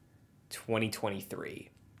 7th, 2023,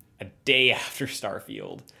 a day after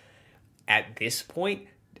Starfield. At this point,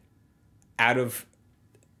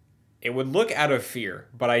 it would look out of fear,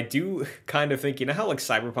 but I do kind of think, how like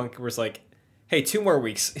Cyberpunk was like, hey, 2 more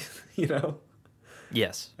weeks,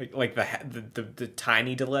 Yes. Like the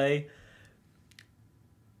tiny delay.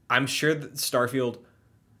 I'm sure that Starfield,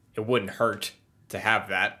 it wouldn't hurt to have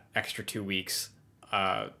that extra 2 weeks.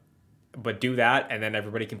 But do that, and then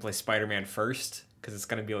everybody can play Spider-Man first, because it's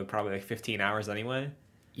going to be like probably like 15 hours anyway.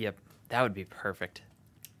 Yep, that would be perfect.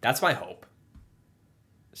 That's my hope.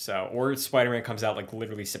 So, or Spider-Man comes out like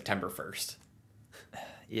literally September 1st.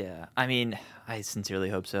 Yeah, I mean, I sincerely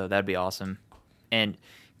hope so. That'd be awesome. And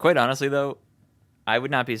quite honestly, though, I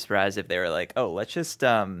would not be surprised if they were like, "Oh, let's just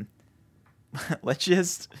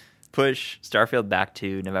push Starfield back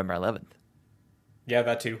to November 11th." Yeah,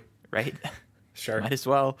 that too. Right? Sure. Might as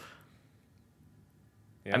well.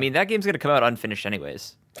 Yeah. I mean, that game's going to come out unfinished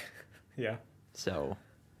anyways. Yeah. So,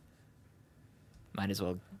 Might as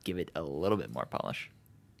well give it a little bit more polish.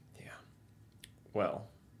 Yeah. Well,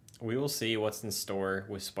 we will see what's in store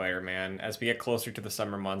with Spider-Man. As we get closer to the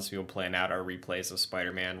summer months, we will plan out our replays of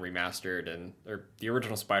Spider-Man Remastered or the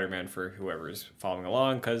original Spider-Man for whoever's following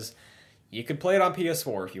along, because you can play it on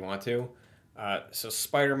PS4 if you want to. So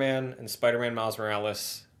Spider-Man and Spider-Man Miles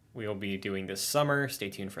Morales we will be doing this summer. Stay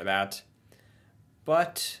tuned for that.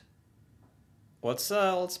 But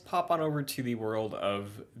let's pop on over to the world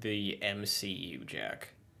of the MCU, Jack.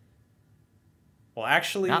 Well,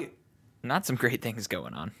 actually, not some great things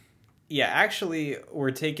going on. Yeah, actually,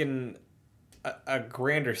 we're taking a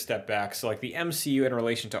grander step back. So, like the MCU in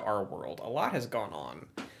relation to our world, a lot has gone on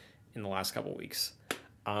in the last couple weeks.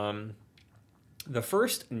 The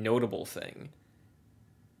first notable thing,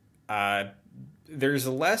 there's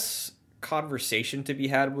less conversation to be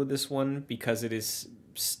had with this one because it is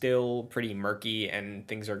still pretty murky and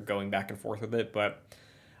things are going back and forth with it. But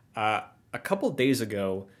a couple days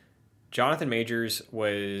ago, Jonathan Majors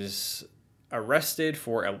was arrested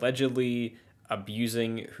for allegedly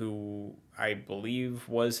abusing who I believe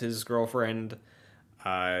was his girlfriend.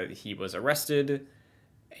 He was arrested,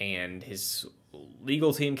 and his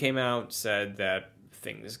legal team came out, said that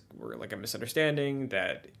things were like a misunderstanding,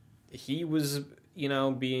 that he was,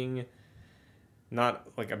 being not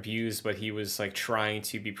like abused, but he was like trying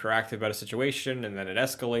to be proactive about a situation, and then it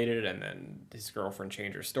escalated, and then his girlfriend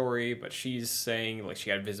changed her story, but she's saying like she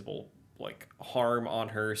had visible like harm on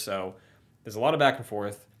her. So there's a lot of back and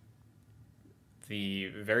forth. The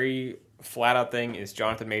very flat out thing is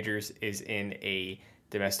Jonathan Majors is in a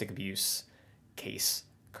domestic abuse case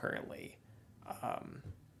currently,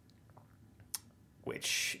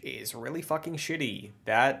 which is really fucking shitty.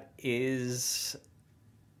 That is,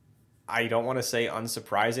 I don't want to say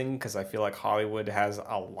unsurprising because I feel like Hollywood has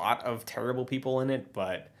a lot of terrible people in it,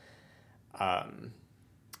 but I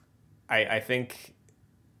think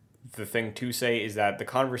the thing to say is that the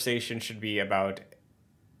conversation should be about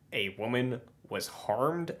a woman was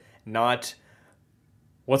harmed, not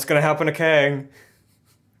what's going to happen to Kang.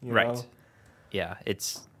 Right.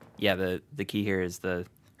 Yeah, the key here is the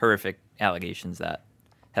horrific allegations that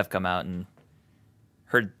have come out, and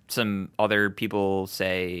heard some other people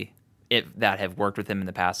say that have worked with him in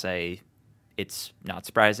the past say it's not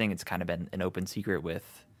surprising. It's kind of been an open secret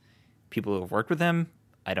with people who have worked with him.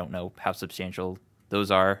 I don't know how substantial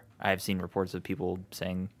those are. I've seen reports of people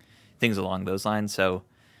saying things along those lines. So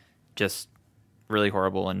just really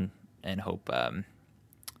horrible, and hope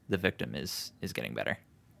the victim is getting better.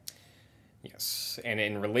 Yes. And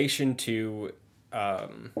in relation to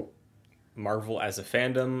Marvel as a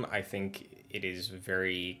fandom, I think it is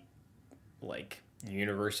very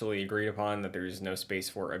universally agreed upon that there is no space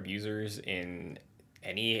for abusers in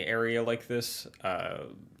any area like this,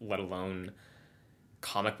 let alone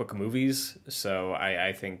comic book movies. So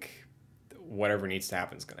I think whatever needs to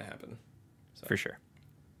happen is going to happen. So. For sure.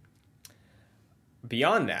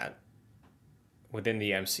 Beyond that, within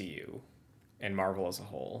the MCU and Marvel as a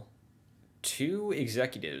whole, 2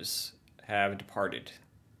 executives have departed,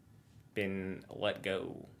 been let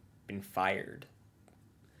go, been fired.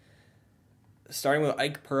 Starting with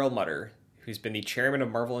Ike Perlmutter, who's been the chairman of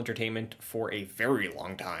Marvel Entertainment for a very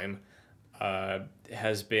long time,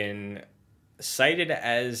 has been cited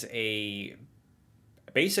as a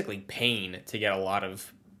basically pain to get a lot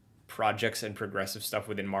of projects and progressive stuff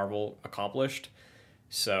within Marvel accomplished.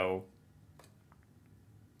 So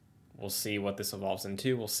we'll see what this evolves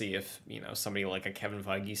into. We'll see if, somebody like a Kevin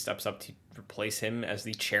Feige steps up to replace him as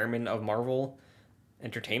the chairman of Marvel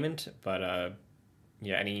Entertainment. But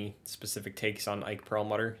any specific takes on Ike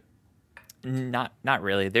Perlmutter? Not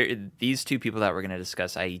really. These 2 people that we're going to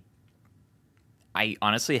discuss, I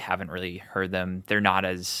honestly haven't really heard them. They're not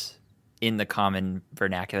as in the common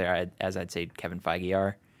vernacular as I'd say Kevin Feige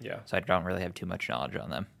are. Yeah. So I don't really have too much knowledge on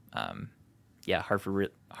them.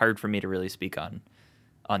 Hard for me to really speak on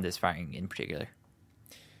this firing in particular.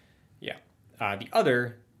 Yeah. The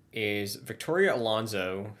other is Victoria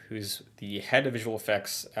Alonso, who's the head of visual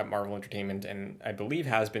effects at Marvel Entertainment, and I believe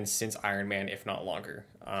has been since Iron Man, if not longer.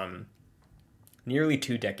 Nearly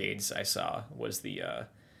 2 decades, I saw, was the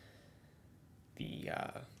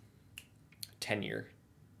tenure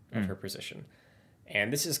of her position.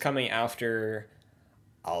 And this is coming after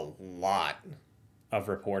a lot of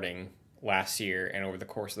reporting last year and over the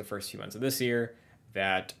course of the first few months of this year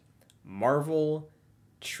that Marvel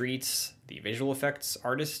treats the visual effects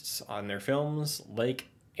artists on their films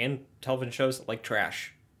and television shows like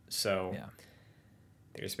trash. So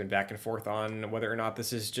there's been back and forth on whether or not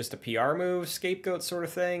this is just a PR move, scapegoat sort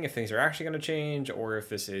of thing, if things are actually going to change, or if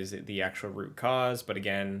this is the actual root cause. But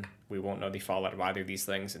again, we won't know the fallout of either of these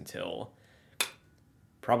things until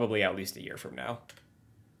probably at least a year from now.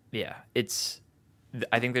 Yeah,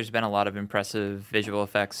 I think there's been a lot of impressive visual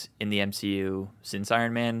effects in the MCU since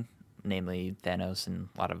Iron Man, namely Thanos and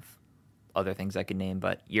a lot of other things I could name.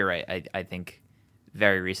 But you're right. I think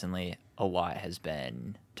very recently a lot has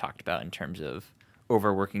been talked about in terms of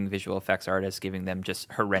overworking visual effects artists, giving them just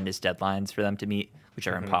horrendous deadlines for them to meet, which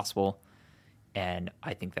are impossible. And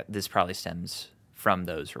I think that this probably stems from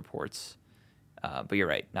those reports. But you're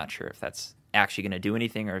right. Not sure if that's actually going to do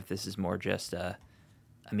anything or if this is more just a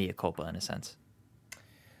mea culpa in a sense.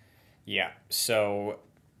 Yeah, so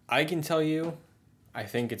I can tell you, I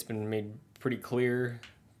think it's been made pretty clear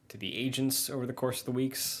to the agents over the course of the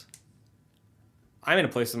weeks. I'm in a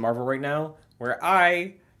place with Marvel right now where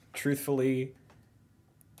I, truthfully,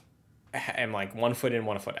 am like 1 foot in,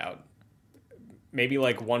 1 foot out. Maybe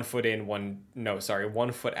like 1 foot in, 1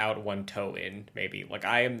 foot out, 1 toe in, maybe. Like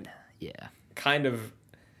I am kind of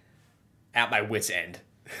at my wit's end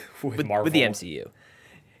with Marvel. With the MCU.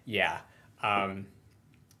 Yeah.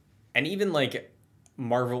 And even like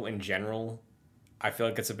Marvel in general, I feel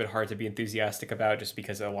like it's a bit hard to be enthusiastic about just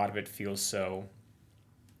because a lot of it feels so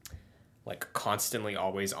like constantly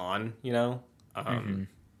always on, you know?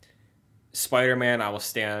 Spider-Man, I will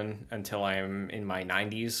stand until I'm in my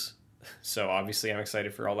 90s. So obviously I'm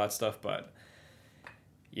excited for all that stuff, but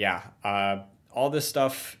yeah, all this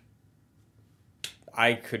stuff,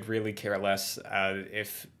 I could really care less.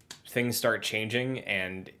 If things start changing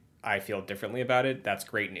and I feel differently about it, that's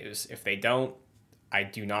great news. If they don't, I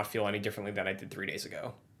do not feel any differently than I did 3 days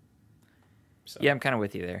ago. So. Yeah, I'm kind of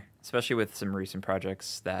with you there, especially with some recent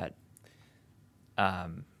projects that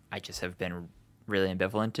I just have been really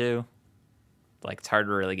ambivalent to. Like, it's hard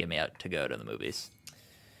to really get me out to go to the movies.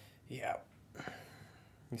 Yeah.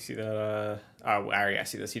 You see that? I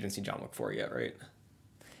see this. You didn't see John Wick 4 yet, right?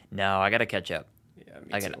 No, I got to catch up.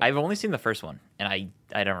 Yeah, me too. I've only seen the first one, and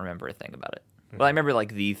I don't remember a thing about it. Well, I remember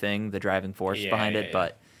like the thing, the driving force behind it,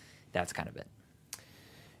 but that's kind of it.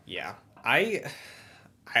 Yeah,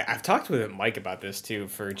 I've talked with Mike about this too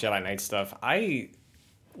for Jedi Knight stuff.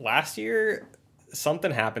 Last year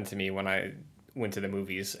something happened to me when I went to the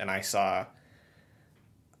movies and I saw,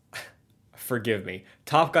 forgive me,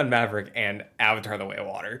 Top Gun Maverick and Avatar: The Way of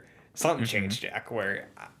Water. Something changed, Jack, where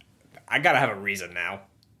I gotta have a reason now,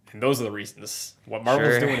 and those are the reasons. What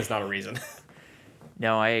Marvel's doing is not a reason.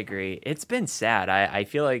 No, I agree. It's been sad. I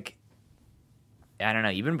feel like, I don't know,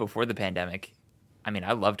 even before the pandemic, I mean,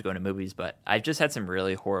 I loved going to movies, but I've just had some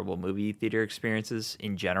really horrible movie theater experiences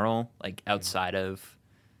in general, like outside of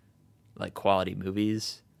like quality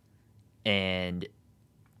movies. And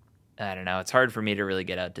I don't know, it's hard for me to really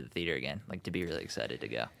get out to the theater again, like to be really excited to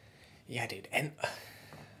go. Yeah, dude. And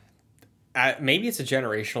maybe it's a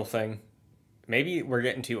generational thing. Maybe we're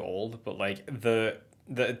getting too old, but like the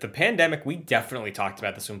pandemic, we definitely talked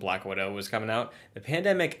about this when Black Widow was coming out. The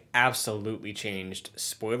pandemic absolutely changed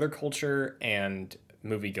spoiler culture and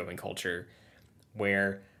movie-going culture,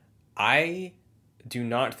 where I do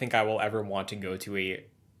not think I will ever want to go to a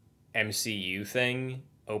MCU thing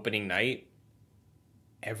opening night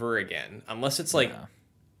ever again. Unless it's like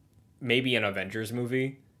maybe an Avengers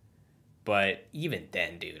movie. But even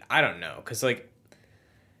then, dude, I don't know. Because like,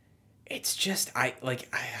 it's just, I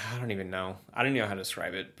don't even know. I don't even know how to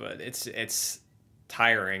describe it, but it's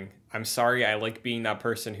tiring. I'm sorry. I like being that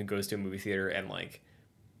person who goes to a movie theater and like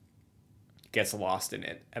gets lost in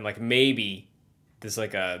it. And like maybe there's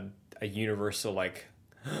like a universal like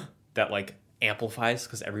that like amplifies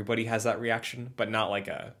because everybody has that reaction, but not like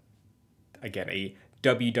a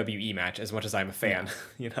WWE match as much as I'm a fan,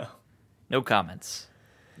 you know? No comments.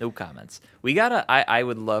 I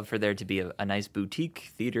would love for there to be a nice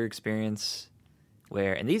boutique theater experience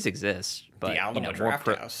where, and these exist, but the Alamo Draft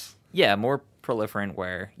House. Yeah, more proliferant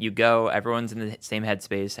where you go, everyone's in the same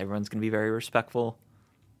headspace, everyone's going to be very respectful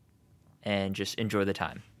and just enjoy the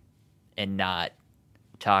time and not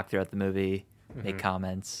talk throughout the movie, make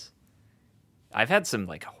comments. I've had some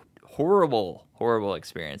like horrible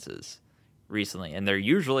experiences recently, and they're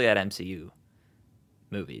usually at MCU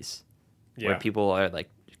movies where people are like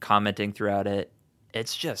commenting throughout it.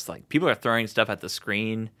 It's just like people are throwing stuff at the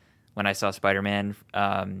screen. When I saw Spider-Man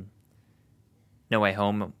No Way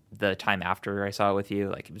Home the time after I saw it with you,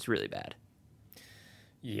 like it was really bad.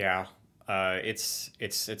 Yeah,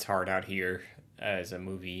 it's hard out here as a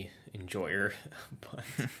movie enjoyer, but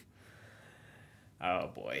oh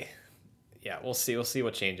boy, yeah, we'll see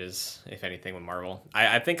what changes if anything with Marvel.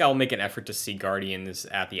 I think I'll make an effort to see Guardians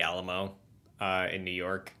at the Alamo in New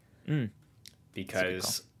York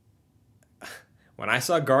because when I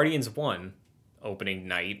saw Guardians 1 opening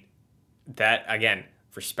night, that again,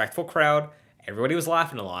 respectful crowd, everybody was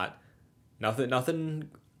laughing a lot.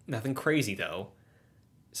 Nothing crazy though.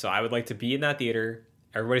 So I would like to be in that theater.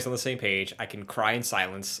 Everybody's on the same page. I can cry in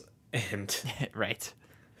silence and Right.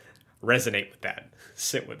 resonate with that.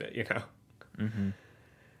 Sit with it, you know. Mm-hmm.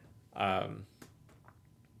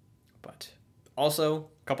 But also,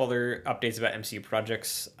 a couple other updates about MCU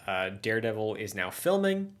projects. Daredevil is now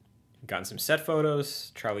filming. Gotten some set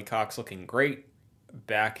photos. Charlie Cox looking great.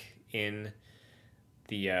 Back in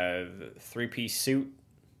the three-piece suit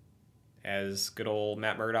as good old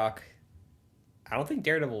Matt Murdock. I don't think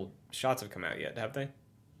Daredevil shots have come out yet, have they?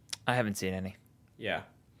 I haven't seen any. Yeah.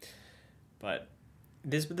 But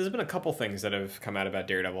there's been a couple things that have come out about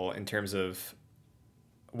Daredevil in terms of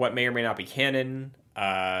what may or may not be canon.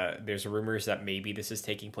 There's rumors that maybe this is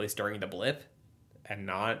taking place during the blip and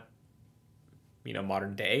not,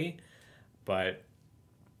 modern day. But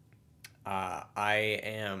I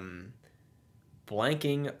am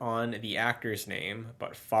blanking on the actor's name,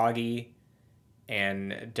 but Foggy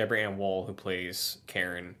and Deborah Ann Woll, who plays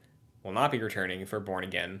Karen, will not be returning for Born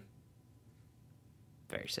Again.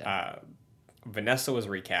 Very sad. Vanessa was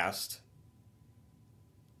recast.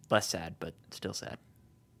 Less sad, but still sad.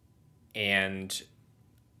 And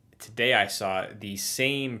today I saw the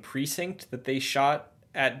same precinct that they shot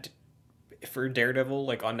at for Daredevil,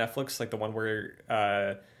 like on Netflix, like the one where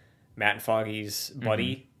Matt and Foggy's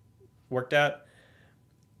buddy worked at.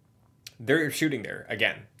 They're shooting there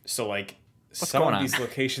again. So like some of these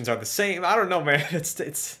locations are the same. I don't know, man.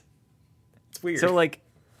 It's weird. So like,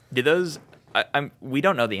 do those? We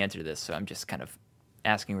don't know the answer to this, so I'm just kind of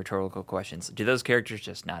asking rhetorical questions. Do those characters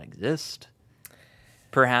just not exist?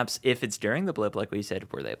 Perhaps if it's during the blip, like we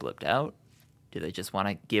said, were they blipped out? Do they just want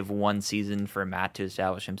to give one season for Matt to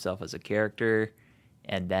establish himself as a character,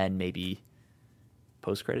 and then maybe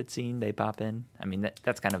post-credit scene they pop in? I mean,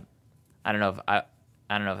 that's kind of, I don't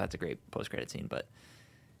know if that's a great post-credit scene, but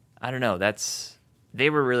I don't know. They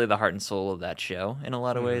were really the heart and soul of that show in a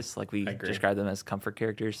lot of ways. Like we described them as comfort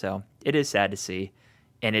characters, so it is sad to see,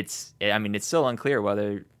 and it's still unclear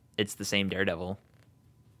whether it's the same Daredevil.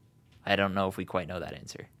 I don't know if we quite know that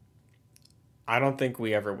answer. I don't think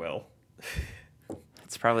we ever will.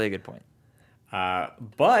 It's probably a good point.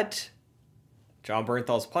 But John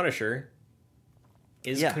Bernthal's Punisher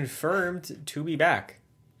is confirmed to be back.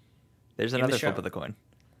 There's another flip of the coin.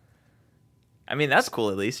 I mean, that's cool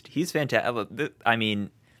at least. He's fantastic. I mean,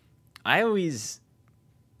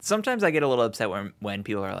 sometimes I get a little upset when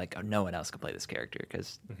people are like, oh, no one else can play this character,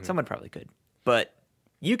 because someone probably could. But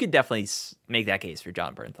you could definitely make that case for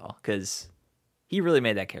John Bernthal, because he really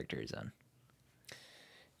made that character his own.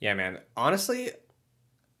 Yeah, man. Honestly,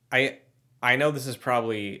 I know this is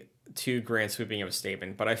probably too grand sweeping of a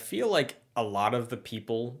statement, but I feel like a lot of the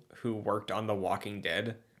people who worked on The Walking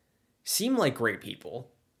Dead seem like great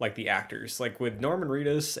people, like the actors, like with Norman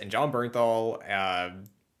Reedus and John Bernthal,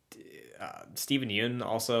 Stephen Yeun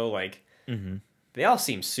also, like they all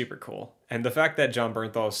seem super cool. And the fact that John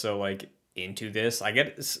Bernthal is so like into this, I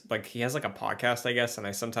get like he has like a podcast, I guess, and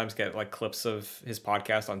I sometimes get like clips of his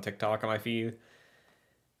podcast on TikTok on my feed.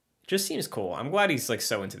 Just seems cool. I'm glad he's like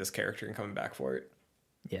so into this character and coming back for it.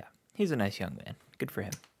 Yeah, he's a nice young man. Good for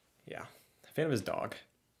him. Yeah, a fan of his dog.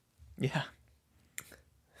 Yeah.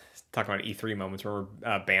 Talking about E3 moments. Remember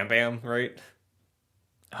Bam Bam, right?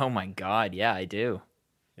 Oh my God, yeah, I do.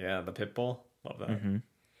 Yeah, the pit bull. Love that.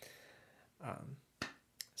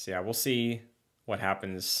 So yeah, we'll see what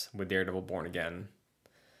happens with Daredevil Born Again.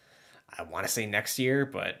 I want to say next year,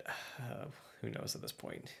 but who knows at this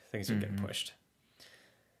point. Things are getting pushed.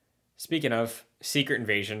 Speaking of, Secret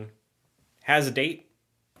Invasion has a date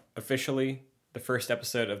officially. The first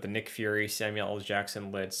episode of the Nick Fury, Samuel L.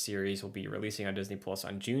 Jackson led series will be releasing on Disney Plus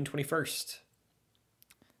on June 21st.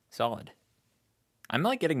 Solid. I'm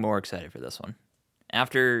like getting more excited for this one.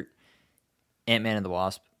 After Ant-Man and the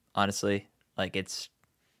Wasp, honestly, like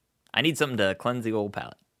I need something to cleanse the old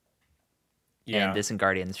palate. Yeah. And this and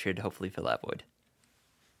Guardians should hopefully fill that void.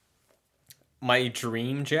 My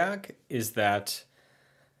dream, Jack, is that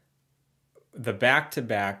the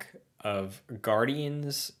back-to-back of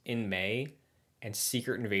Guardians in May and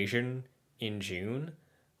Secret Invasion in June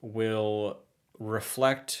will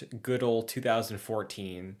reflect good old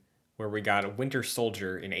 2014, where we got Winter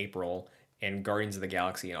Soldier in April and Guardians of the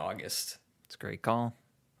Galaxy in August. It's a great call.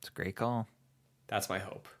 It's a great call. That's my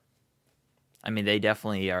hope. I mean, they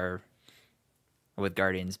definitely are, with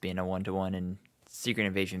Guardians being a 1-to-1 and Secret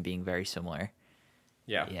Invasion being very similar.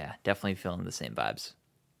 Yeah. Yeah, definitely feeling the same vibes.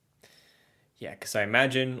 Yeah, because I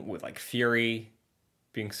imagine with like Fury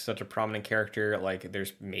being such a prominent character, like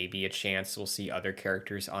there's maybe a chance we'll see other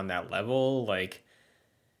characters on that level. Like,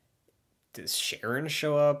 does Sharon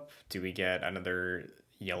show up? Do we get another,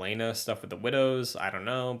 Yelena stuff with the widows. I don't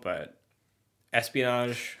know, but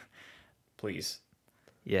espionage, please.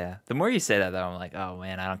 Yeah. The more you say that, though, I'm like, oh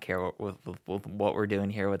man, I don't care what we're doing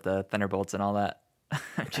here with the Thunderbolts and all that.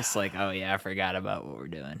 I'm just like, oh yeah, I forgot about what we're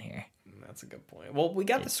doing here. That's a good point. Well, we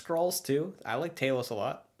got the Skrulls too. I like Talos a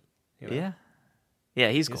lot. You know? Yeah. Yeah,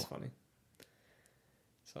 he's He's cool. funny.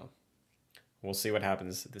 So we'll see what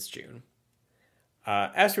happens this June.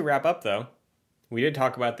 As we wrap up, though, we did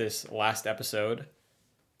talk about this last episode.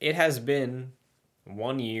 It has been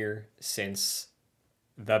 1 year since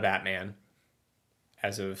The Batman,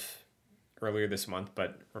 as of earlier this month,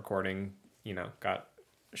 but recording, got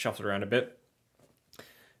shuffled around a bit.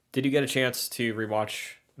 Did you get a chance to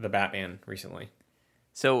rewatch The Batman recently?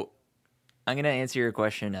 So I'm going to answer your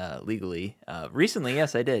question legally. Recently,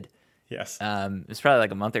 yes, I did. Yes. It was probably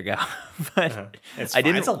like a month ago, but It's I fine.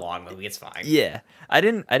 didn't. It's a long movie. It's fine. Yeah, I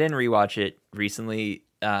didn't rewatch it recently.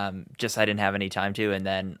 Just I didn't have any time to, and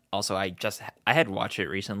then also I had watched it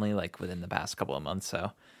recently, like within the past couple of months.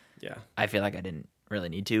 So Yeah. I feel like I didn't really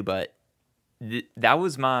need to, but that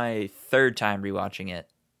was my third time rewatching it.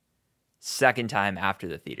 Second time after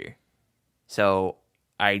the theater. So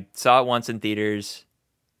I saw it once in theaters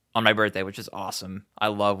on my birthday, which is awesome. I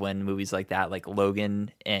love when movies like that, like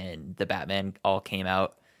Logan and The Batman, all came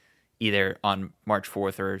out either on March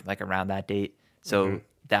 4th or like around that date. So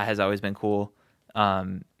that has always been cool.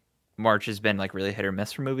 March has been like really hit or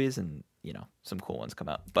miss for movies, and some cool ones come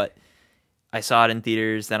out. But I saw it in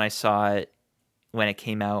theaters. Then I saw it when it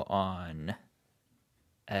came out on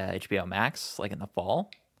HBO Max, like in the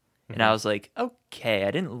fall. And I was like, okay,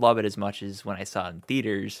 I didn't love it as much as when I saw it in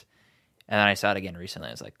theaters. And then I saw it again recently.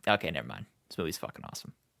 I was like, okay, never mind. This movie's fucking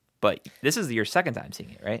awesome. But this is your second time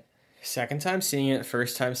seeing it, right? Second time seeing it,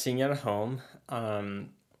 first time seeing it at home.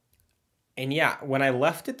 And yeah, when I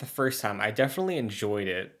left it the first time, I definitely enjoyed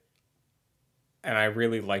it. And I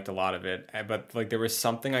really liked a lot of it. But like there was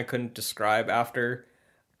something I couldn't describe after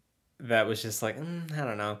that was just like, I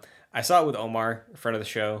don't know. I saw it with Omar, a friend of the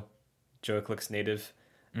show, Joe Clicks native.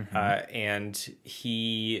 And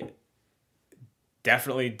he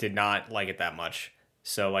definitely did not like it that much.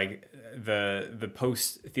 So like the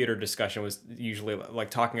post theater discussion was usually like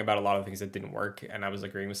talking about a lot of things that didn't work, and I was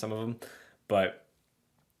agreeing with some of them. But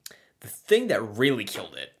the thing that really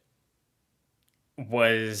killed it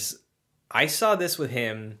was I saw this with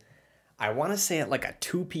him, I want to say at like a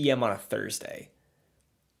 2 p.m. on a Thursday.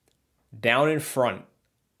 Down in front,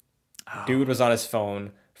 dude was on his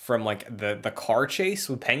phone from like the car chase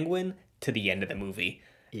with Penguin to the end of the movie.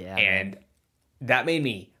 Yeah. And that made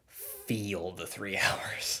me feel the 3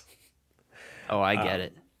 hours. Oh, I get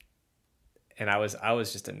it. And I was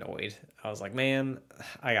just annoyed. I was like, man,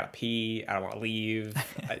 I gotta pee. I don't want to leave.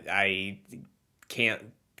 I can't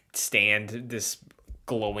stand this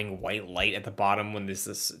glowing white light at the bottom when there's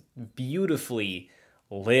this beautifully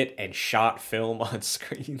lit and shot film on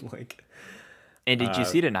screen. Like, and did you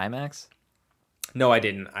see it in IMAX? No, I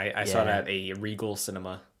didn't. I saw it at a Regal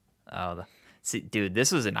Cinema. Oh, see, dude,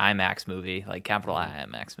 this was an IMAX movie, like capital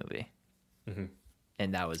IMAX movie,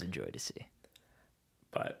 and that was a joy to see.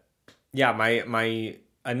 But yeah, my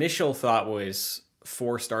initial thought was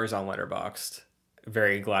 4 stars on Letterboxd.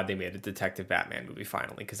 Very glad they made a Detective Batman movie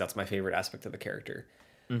finally, because that's my favorite aspect of the character.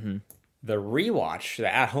 The rewatch,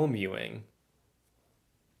 the at-home viewing,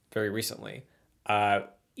 very recently,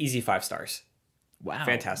 easy 5 stars. Wow,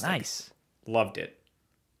 fantastic, nice, loved it.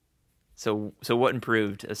 So what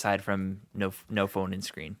improved aside from no phone and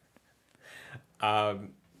screen?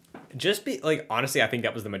 Just be like, honestly, I think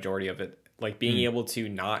that was the majority of it. Like being able to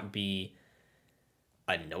not be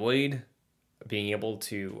annoyed, being able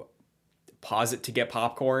to pause it to get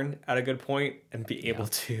popcorn at a good point, and be able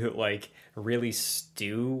to like really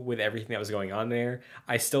stew with everything that was going on there.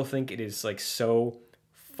 I still think it is like so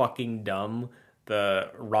fucking dumb, the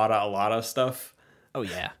Rada Alada stuff. Oh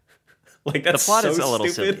yeah. Like that's the plot so is a little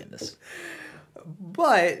stupid. silly in this.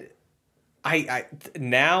 But I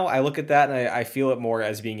now I look at that and I feel it more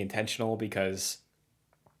as being intentional, because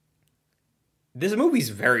this movie's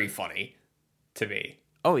very funny to me.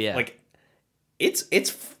 Oh yeah. Like it's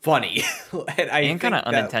funny. and kind of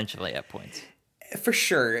unintentionally at points. For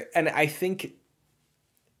sure. And I think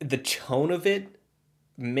the tone of it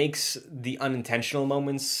makes the unintentional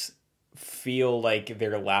moments feel like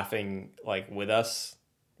they're laughing like with us,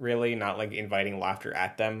 really, not like inviting laughter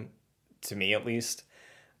at them, to me at least.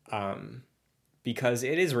 Because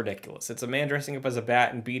it is ridiculous. It's a man dressing up as a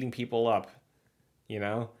bat and beating people up, you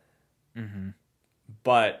know?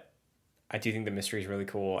 But I do think the mystery is really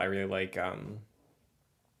cool. I really like,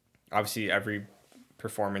 obviously, every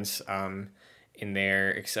performance in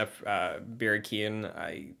there except Barry Keoghan.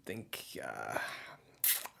 I think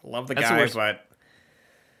Love the That's the guy, worst. but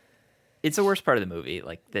It's the worst part of the movie.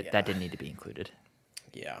 Like yeah, that didn't need to be included.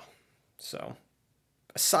 yeah. So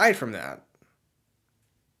aside from that,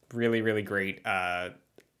 really, really great.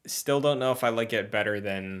 Still don't know if I like it better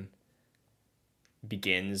than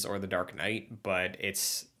Begins or The Dark Knight, but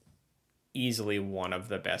it's easily one of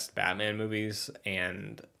the best Batman movies,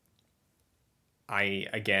 and I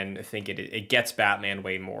again think it gets Batman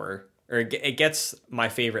way more, or it gets my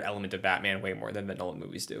favorite element of Batman way more than the Nolan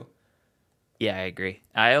movies do. Yeah, I agree.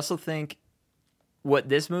 I also think what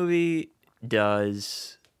this movie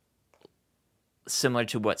does, similar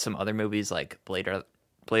to what some other movies like Blade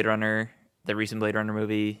Runner, the recent Blade Runner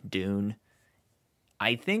movie, Dune,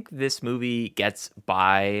 I think this movie gets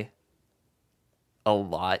by a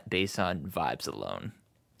lot based on vibes alone.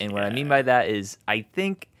 And what I mean Yeah, by that is I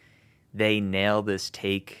think they nail this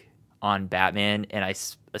take on Batman, and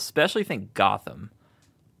especially think Gotham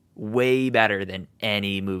way better than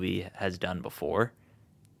any movie has done before.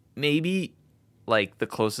 Maybe like the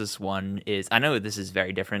closest one is, I know this is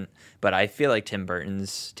very different, but I feel like Tim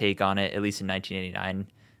Burton's take on it, at least in 1989,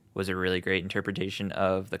 was a really great interpretation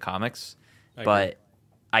of the comics. I agree. But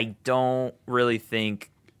I don't really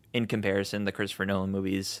think, in comparison, the Christopher Nolan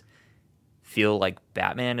movies feel like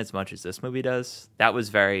Batman as much as this movie does. That was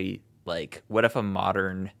very like, what if a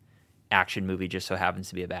modern action movie just so happens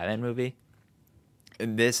to be a Batman movie?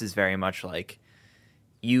 And this is very much like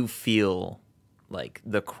you feel like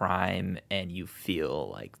the crime and you feel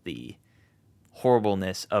like the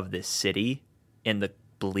horribleness of this city and the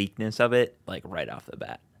bleakness of it, like right off the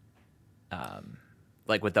bat.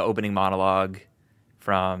 Like with the opening monologue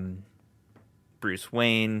from Bruce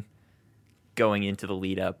Wayne going into the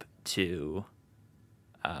lead up to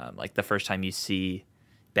like the first time you see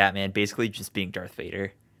Batman basically just being Darth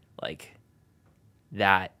Vader, like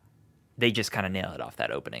that, they just kind of nail it off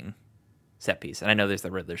that opening set piece. And I know there's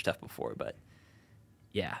the Riddler stuff before, but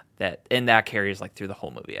yeah, that carries like through the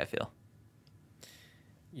whole movie, I feel.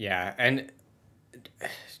 Yeah, and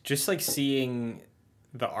just like seeing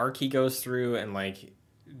the arc he goes through and like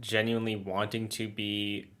genuinely wanting to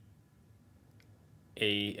be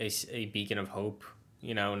a beacon of hope,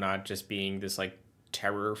 not just being this like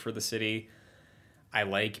terror for the city. I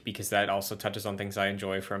like, because that also touches on things I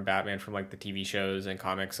enjoy from Batman, from like the TV shows and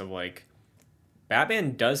comics, of like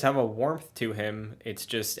Batman does have a warmth to him. It's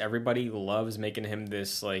just everybody loves making him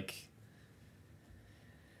this like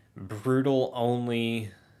brutal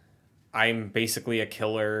only, I'm basically a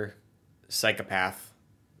killer psychopath,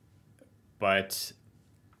 but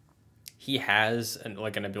he has an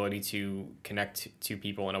ability to connect to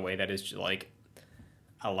people in a way that is like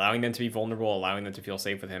allowing them to be vulnerable, allowing them to feel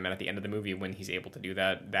safe with him. And at the end of the movie, when he's able to do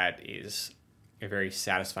that, that is a very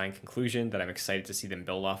satisfying conclusion that I'm excited to see them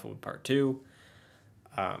build off of with part two.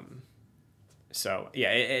 So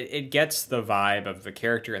yeah, it gets the vibe of the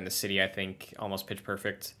character and the city, I think, almost pitch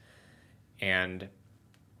perfect. And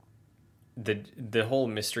the whole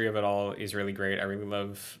mystery of it all is really great. I really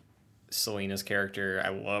love Selena's character. I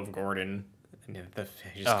love Gordon. And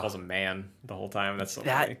he just calls him man the whole time. That's so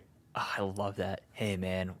funny. I love that. Hey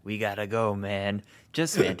man, we gotta go, man.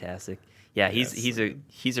 Just fantastic. Yeah, Yes.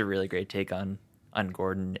 he's a really great take on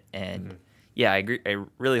Gordon, and yeah, I agree. I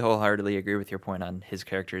really wholeheartedly agree with your point on his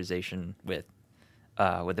characterization with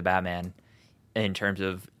the Batman, in terms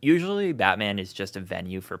of usually Batman is just a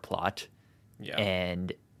venue for plot, Yeah.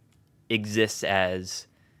 and exists as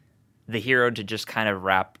the hero to just kind of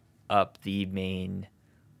wrap up the main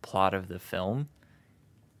plot of the film.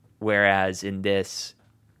 Whereas in this,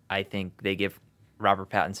 I think they give Robert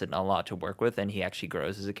Pattinson a lot to work with, and he actually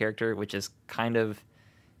grows as a character, which is kind of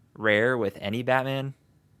rare with any Batman.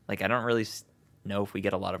 Like, I don't really know if we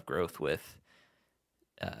get a lot of growth with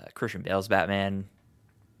Christian Bale's Batman.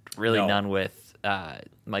 Really, No. none with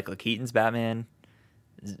Michael Keaton's Batman.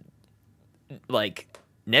 Like,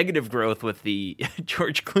 negative growth with the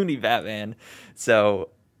George Clooney Batman. So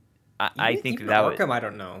I think even that Arkham, I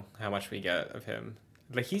don't know how much we get of him.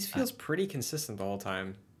 Like, he feels pretty consistent the whole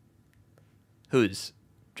time. Who's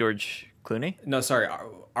George Clooney? No, sorry,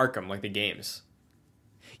 Arkham, like the games.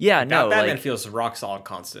 Yeah, no, Batman like feels rock solid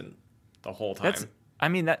constant the whole time.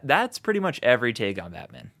 that's pretty much every take on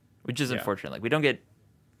Batman, which is Yeah. unfortunate. Like, we don't get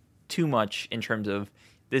too much in terms of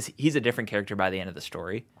this. He's a different character by the end of the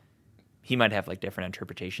story. He might have like different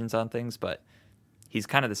interpretations on things, but he's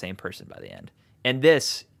kind of the same person by the end. And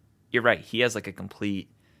this, you're right, he has like a complete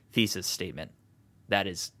thesis statement that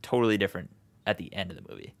is totally different at the end of the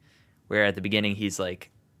movie. Where at the beginning he's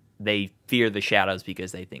like, they fear the shadows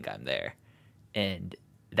because they think I'm there. And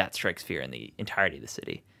that strikes fear in the entirety of the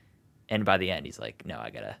city. And by the end he's like, no,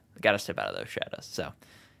 I gotta step out of those shadows. So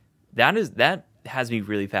that has me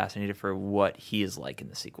really fascinated for what he is like in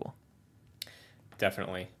the sequel.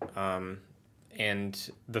 Definitely.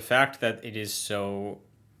 And the fact that it is so,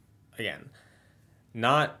 again,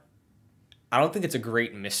 not, I don't think it's a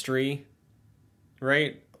great mystery,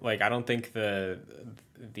 right? Like, I don't think the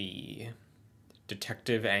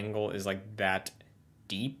detective angle is like that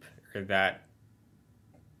deep or that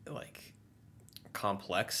like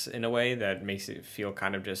complex in a way that makes it feel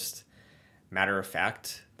kind of just matter of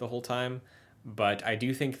fact the whole time. But I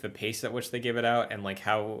do think the pace at which they give it out and like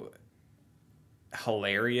how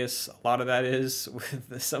hilarious a lot of that is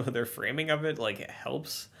with some of their framing of it, like it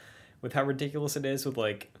helps with how ridiculous it is with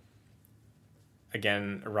like,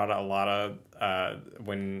 again, Rada Alada,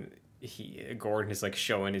 when Gordon is like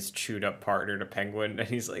showing his chewed up partner to Penguin and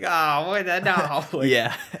he's like, oh, what the no. Like,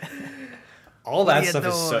 Yeah. all What are that you stuff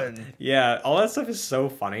is so, doing? yeah, all that stuff is so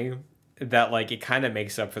funny that like it kind of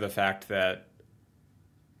makes up for the fact that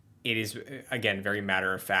it is, again, very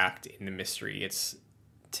matter of fact in the mystery it's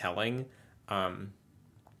telling. um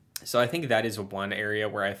so I think that is one area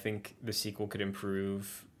where I think the sequel could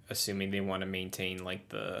improve, assuming they want to maintain like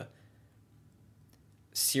the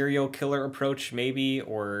serial killer approach maybe,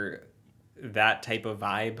 or that type of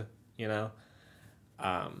vibe, you know.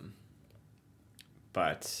 um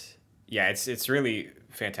but yeah, it's really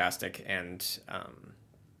fantastic. And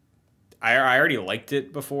I already liked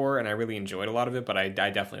it before and I really enjoyed a lot of it, but I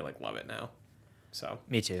definitely like love it now. So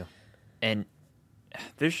Me too. And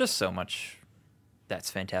there's just so much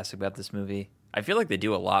that's fantastic about this movie. I feel like they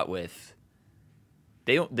do a lot with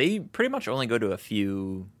they pretty much only go to a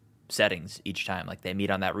few settings each time. Like they meet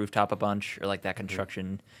on that rooftop a bunch, or like that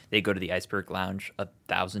construction. They go to the Iceberg Lounge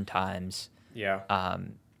 1,000 times. yeah.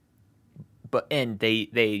 But and they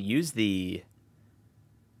use the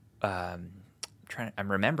I'm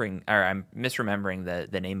misremembering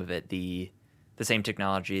the name of it. The same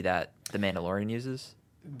technology that the Mandalorian uses.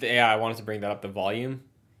 Yeah, I wanted to bring that up, the volume.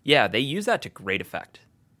 Yeah, they use that to great effect.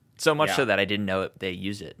 So much Yeah. so that I didn't know they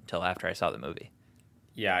used it until after I saw the movie.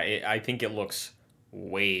 Yeah, I think it looks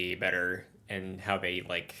way better in how they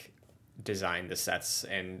like designed the sets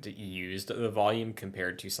and used the volume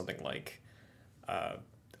compared to something like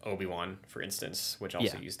Obi-Wan, for instance, which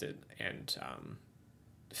also Yeah. used it and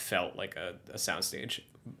felt like a soundstage.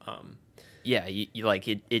 Yeah, you like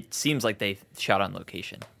it. It seems like they shot on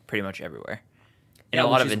location pretty much everywhere. In Yeah, a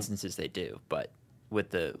lot which of is- instances, they do, but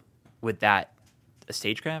with that, a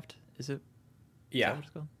stagecraft is it? Is that Yeah, what it's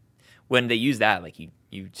called? When they use that, like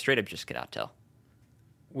you straight up just cannot tell.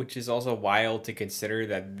 which is also wild to consider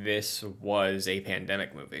that this was a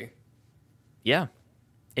pandemic movie. Yeah,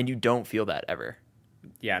 and you don't feel that ever.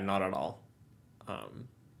 Yeah, not at all.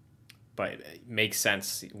 But it makes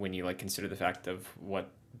sense when you like consider the fact of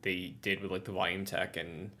what they did with like the volume tech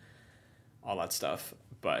and all that stuff.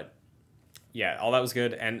 But yeah, all that was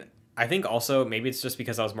good. And I think also maybe it's just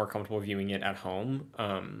because I was more comfortable viewing it at home.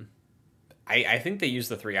 I think they used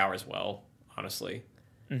the 3 hours well, honestly.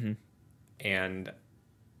 Mm-hmm. And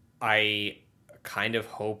I kind of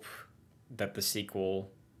hope that the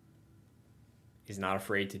sequel is not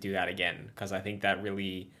afraid to do that again, because I think that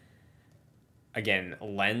really, again,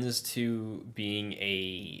 lends to being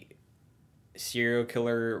a serial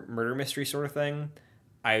killer murder mystery sort of thing.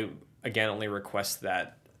 I, again, only request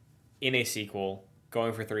that in a sequel,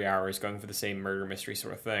 going for 3 hours, going for the same murder mystery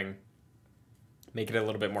sort of thing, make it a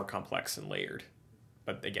little bit more complex and layered.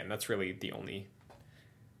 But again, that's really the only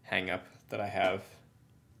hang up that I have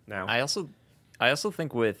now. I also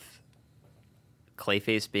think with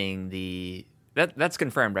Clayface being that's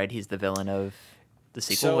confirmed, right? He's the villain of the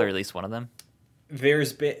sequel, So- or at least one of them.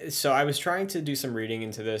 So I was trying to do some reading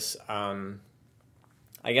into this.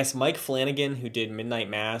 I guess Mike Flanagan, who did Midnight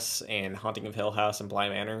Mass and Haunting of Hill House and Bly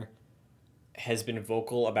Manor, has been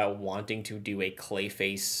vocal about wanting to do a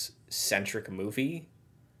Clayface centric movie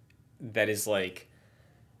that is like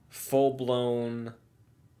full blown,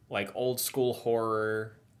 like old school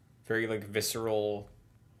horror, very like visceral,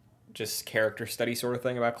 just character study sort of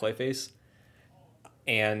thing about Clayface.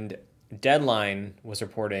 And Deadline was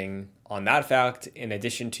reporting on that fact, in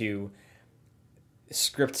addition to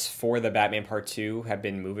scripts for the Batman Part 2 have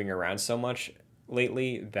been moving around so much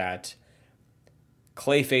lately that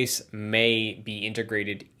Clayface may be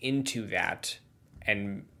integrated into that,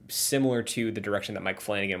 and similar to the direction that Mike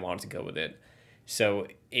Flanagan wanted to go with it. So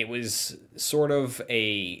it was sort of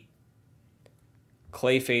a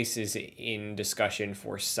Clayface is in discussion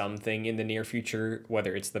for something in the near future,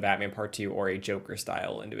 whether it's the Batman Part 2 or a Joker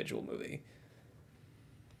style individual movie.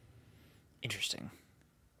 Interesting.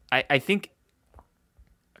 I think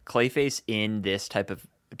Clayface in this type of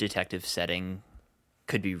detective setting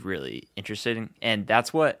could be really interesting, and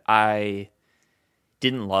that's what I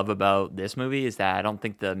didn't love about this movie is that I don't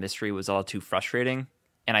think the mystery was all too frustrating,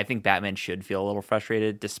 and I think Batman should feel a little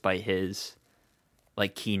frustrated despite his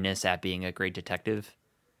like keenness at being a great detective.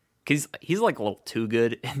 Cause he's like a little too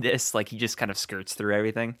good in this. Like he just kind of skirts through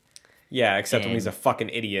everything. Yeah, except when he's a And fucking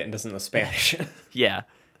idiot and doesn't know Spanish. yeah,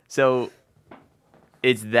 so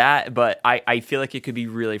it's that. But I feel like it could be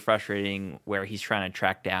really frustrating where he's trying to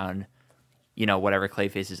track down, whatever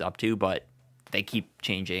Clayface is up to, but they keep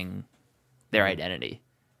changing their identity,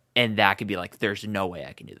 and that could be like, there's no way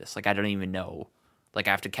I can do this. Like I don't even know. Like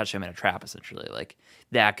I have to catch him in a trap essentially. Like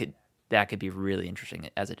that could be really interesting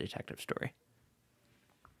as a detective story.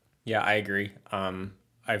 Yeah, I agree.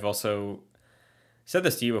 I've also said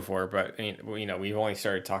this to you before, but we've only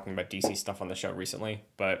started talking about DC stuff on the show recently.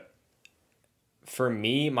 But for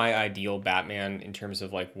me, my ideal Batman in terms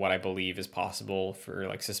of like what I believe is possible for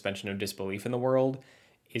like suspension of disbelief in the world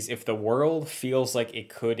is if the world feels like it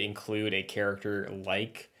could include a character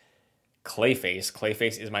like Clayface.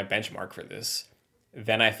 Clayface is my benchmark for this.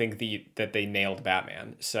 Then I think that they nailed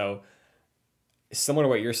Batman. So similar to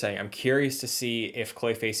what you're saying, I'm curious to see if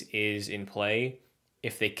Clayface is in play.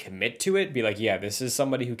 If they commit to it, be like, yeah, this is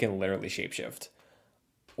somebody who can literally shapeshift.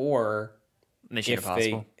 Or Mission if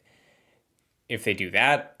Impossible. they do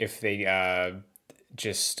that, if they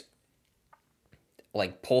just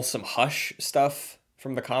like pull some Hush stuff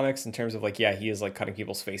from the comics in terms of like, yeah, he is like cutting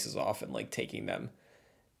people's faces off and like taking them.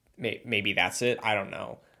 Maybe that's it. I don't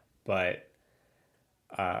know, but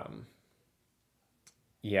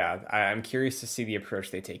yeah, I'm curious to see the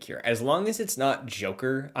approach they take here. As long as it's not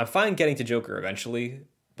Joker, I'm fine getting to Joker eventually,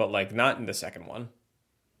 but like not in the second one,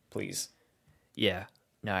 please. Yeah,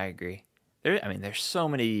 no, I agree. There's so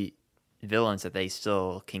many villains that they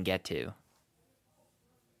still can get to.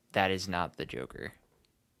 That is not the Joker,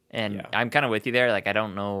 and Yeah, I'm kind of with you there. Like, I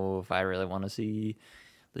don't know if I really want to see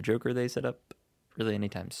the Joker they set up really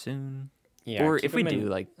anytime soon, yeah. or Keep if we him do, in.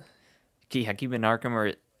 like, keep in Arkham.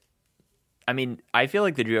 Or, I feel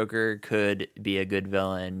like the Joker could be a good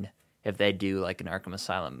villain if they do like an Arkham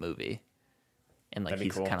Asylum movie, and like That'd be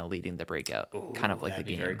he's cool. kind of leading the breakout, Ooh, kind of like the that'd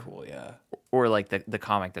be game, very cool. Yeah, or like the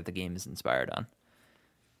comic that the game is inspired on.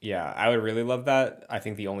 yeah. I would really love that. I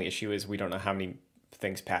think the only issue is we don't know how many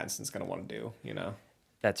things Pattinson's gonna want to do.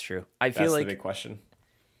 That's true. I feel That's the like big question.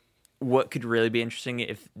 what could really be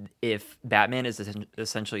interesting if Batman is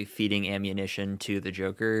essentially feeding ammunition to the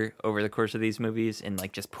Joker over the course of these movies and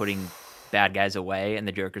like just putting bad guys away, and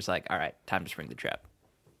the Joker's like, all right, time to spring the trap.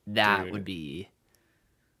 That Dude. would be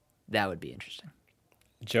interesting.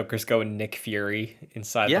 Joker's going Nick Fury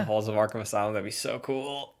inside the Yeah, halls of Arkham Asylum. That'd be so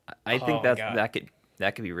cool. I think Oh my god,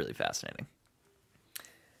 that could be really fascinating.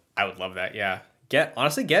 I would love that. Yeah, get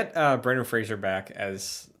Brendan Fraser back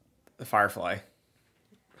as the Firefly.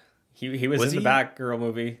 He was Was in the he? Batgirl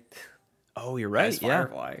movie Oh, you're as right. Yeah.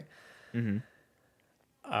 Firefly.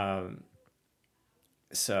 Mm-hmm.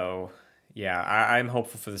 So yeah, I'm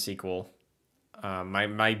hopeful for the sequel.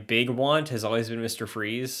 My big want has always been Mr.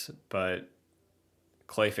 Freeze, but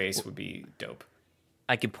Clayface would be dope.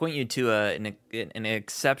 I could point you to an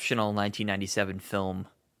exceptional 1997 film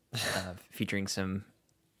featuring some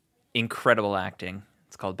incredible acting.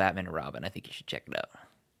 It's called Batman and Robin. I think you should check it out.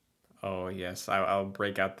 Oh yes, I'll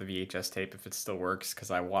break out the VHS tape if it still works because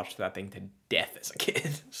I watched that thing to death as a kid.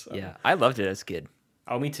 So. Yeah, I loved it as a kid.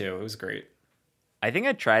 Oh, me too. It was great. I think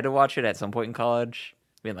I tried to watch it at some point in college,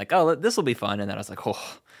 being like, "Oh, this will be fun," and then I was like,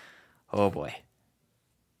 oh boy."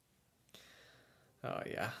 Oh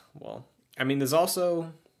yeah. Well, there's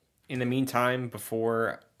also in the meantime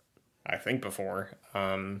before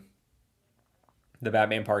the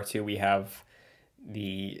Batman Part 2, we have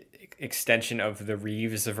the extension of the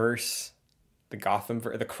Reeves verse, the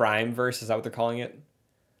the crime verse. Is that what they're calling it?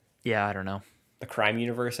 Yeah, I don't know. The crime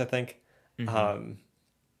universe, I think.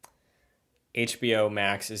 HBO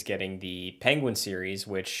Max is getting the Penguin series,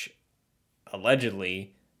 which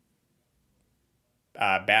allegedly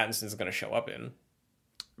Battinson's going to show up in.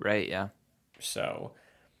 Right? Yeah. So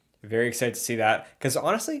very excited to see that. Because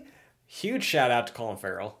honestly, huge shout out to Colin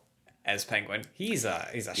Farrell as Penguin. He's a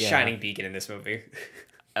shining beacon in this movie.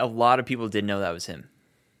 A lot of people didn't know that was him.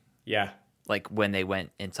 Yeah. Like when they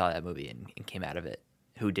went and saw that movie and came out of it,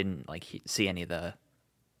 who didn't like see any of the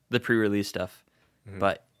pre-release stuff,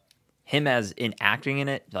 but him as in acting in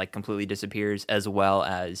it like completely disappears, as well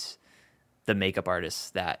as the makeup artists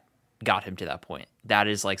that got him to that point. That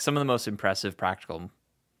is like some of the most impressive practical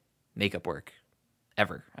makeup work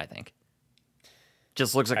ever, I think.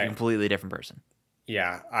 Just looks like a completely different person.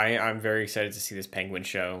 Yeah, I'm very excited to see this Penguin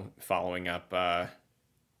show following up that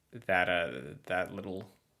little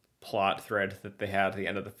plot thread that they had at the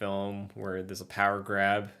end of the film where there's a power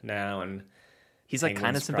grab now and He's like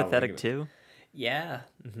kind of Penguin's sympathetic probably too. yeah.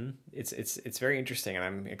 It's very interesting, and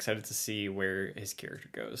I'm excited to see where his character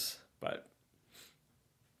goes. But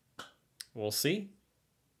we'll see.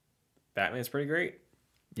 Batman's pretty great.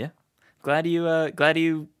 Yeah, glad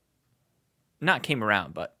you not came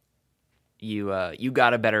around, but you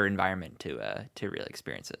got a better environment to really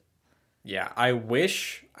experience it. Yeah, I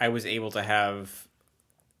wish I was able to have,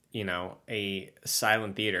 a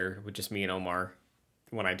silent theater with just me and Omar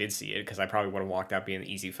when I did see it, because I probably would have walked out being an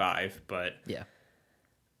easy 5. But Yeah,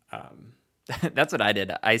 that's what I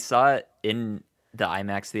did. I saw it in the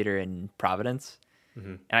IMAX theater in Providence,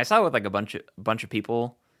 and I saw it with like a bunch of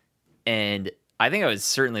people, and I think I was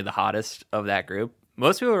certainly the hottest of that group.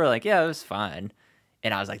 Most people were like, "Yeah, it was fine."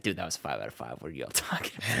 And I was like, dude, that was 5 out of 5. What are y'all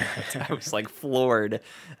talking about? I was like floored.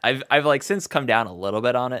 I've like since come down a little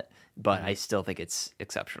bit on it, but I still think it's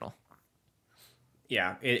exceptional.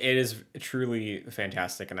 yeah, it is truly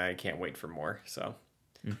fantastic, and I can't wait for more. So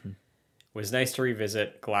it was nice to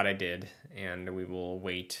revisit. Glad I did. And we will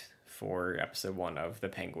wait for episode 1 of The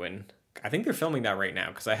Penguin. I think they're filming that right now,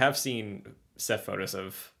 because I have seen set photos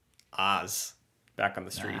of Oz back on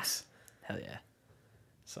the streets. Hell yeah.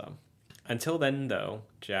 So until then, though,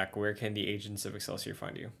 Jack, where can the agents of Excelsior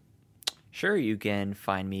find you? Sure, you can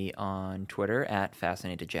find me on Twitter at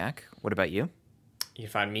FascinatedJack. What about you? You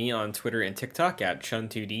can find me on Twitter and TikTok at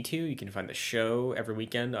Chun2D2. You can find the show every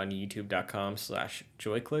weekend on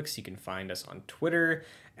youtube.com/joyclicks. You can find us on Twitter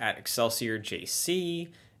at ExcelsiorJC.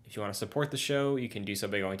 If you want to support the show, you can do so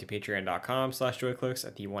by going to patreon.com/joyclicks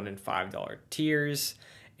at the $1 and $5 tiers.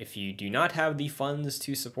 If you do not have the funds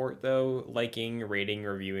to support, though, liking, rating,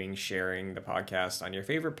 reviewing, sharing the podcast on your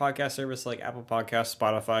favorite podcast service like Apple Podcasts,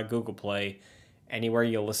 Spotify, Google Play, anywhere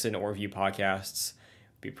you listen or view podcasts,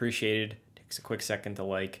 would be appreciated. Takes a quick second to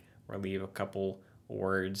like or leave a couple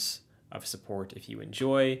words of support if you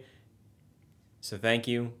enjoy. So thank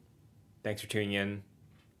you. Thanks for tuning in.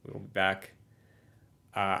 We will be back.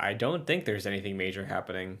 I don't think there's anything major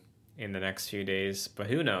happening in the next few days, but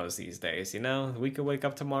who knows these days, we could wake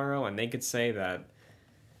up tomorrow and they could say that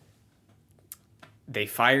they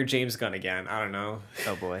fired James Gunn again. I don't know.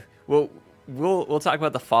 Oh boy. Well, we'll talk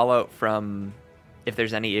about the fallout from if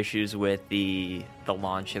there's any issues with the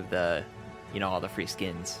launch of the all the free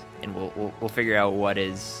skins, and we'll figure out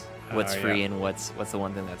what's free and what's the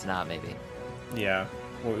one thing that's not, maybe. Yeah.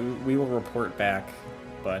 We will report back,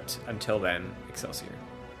 but until then, Excelsior.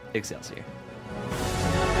 Excelsior.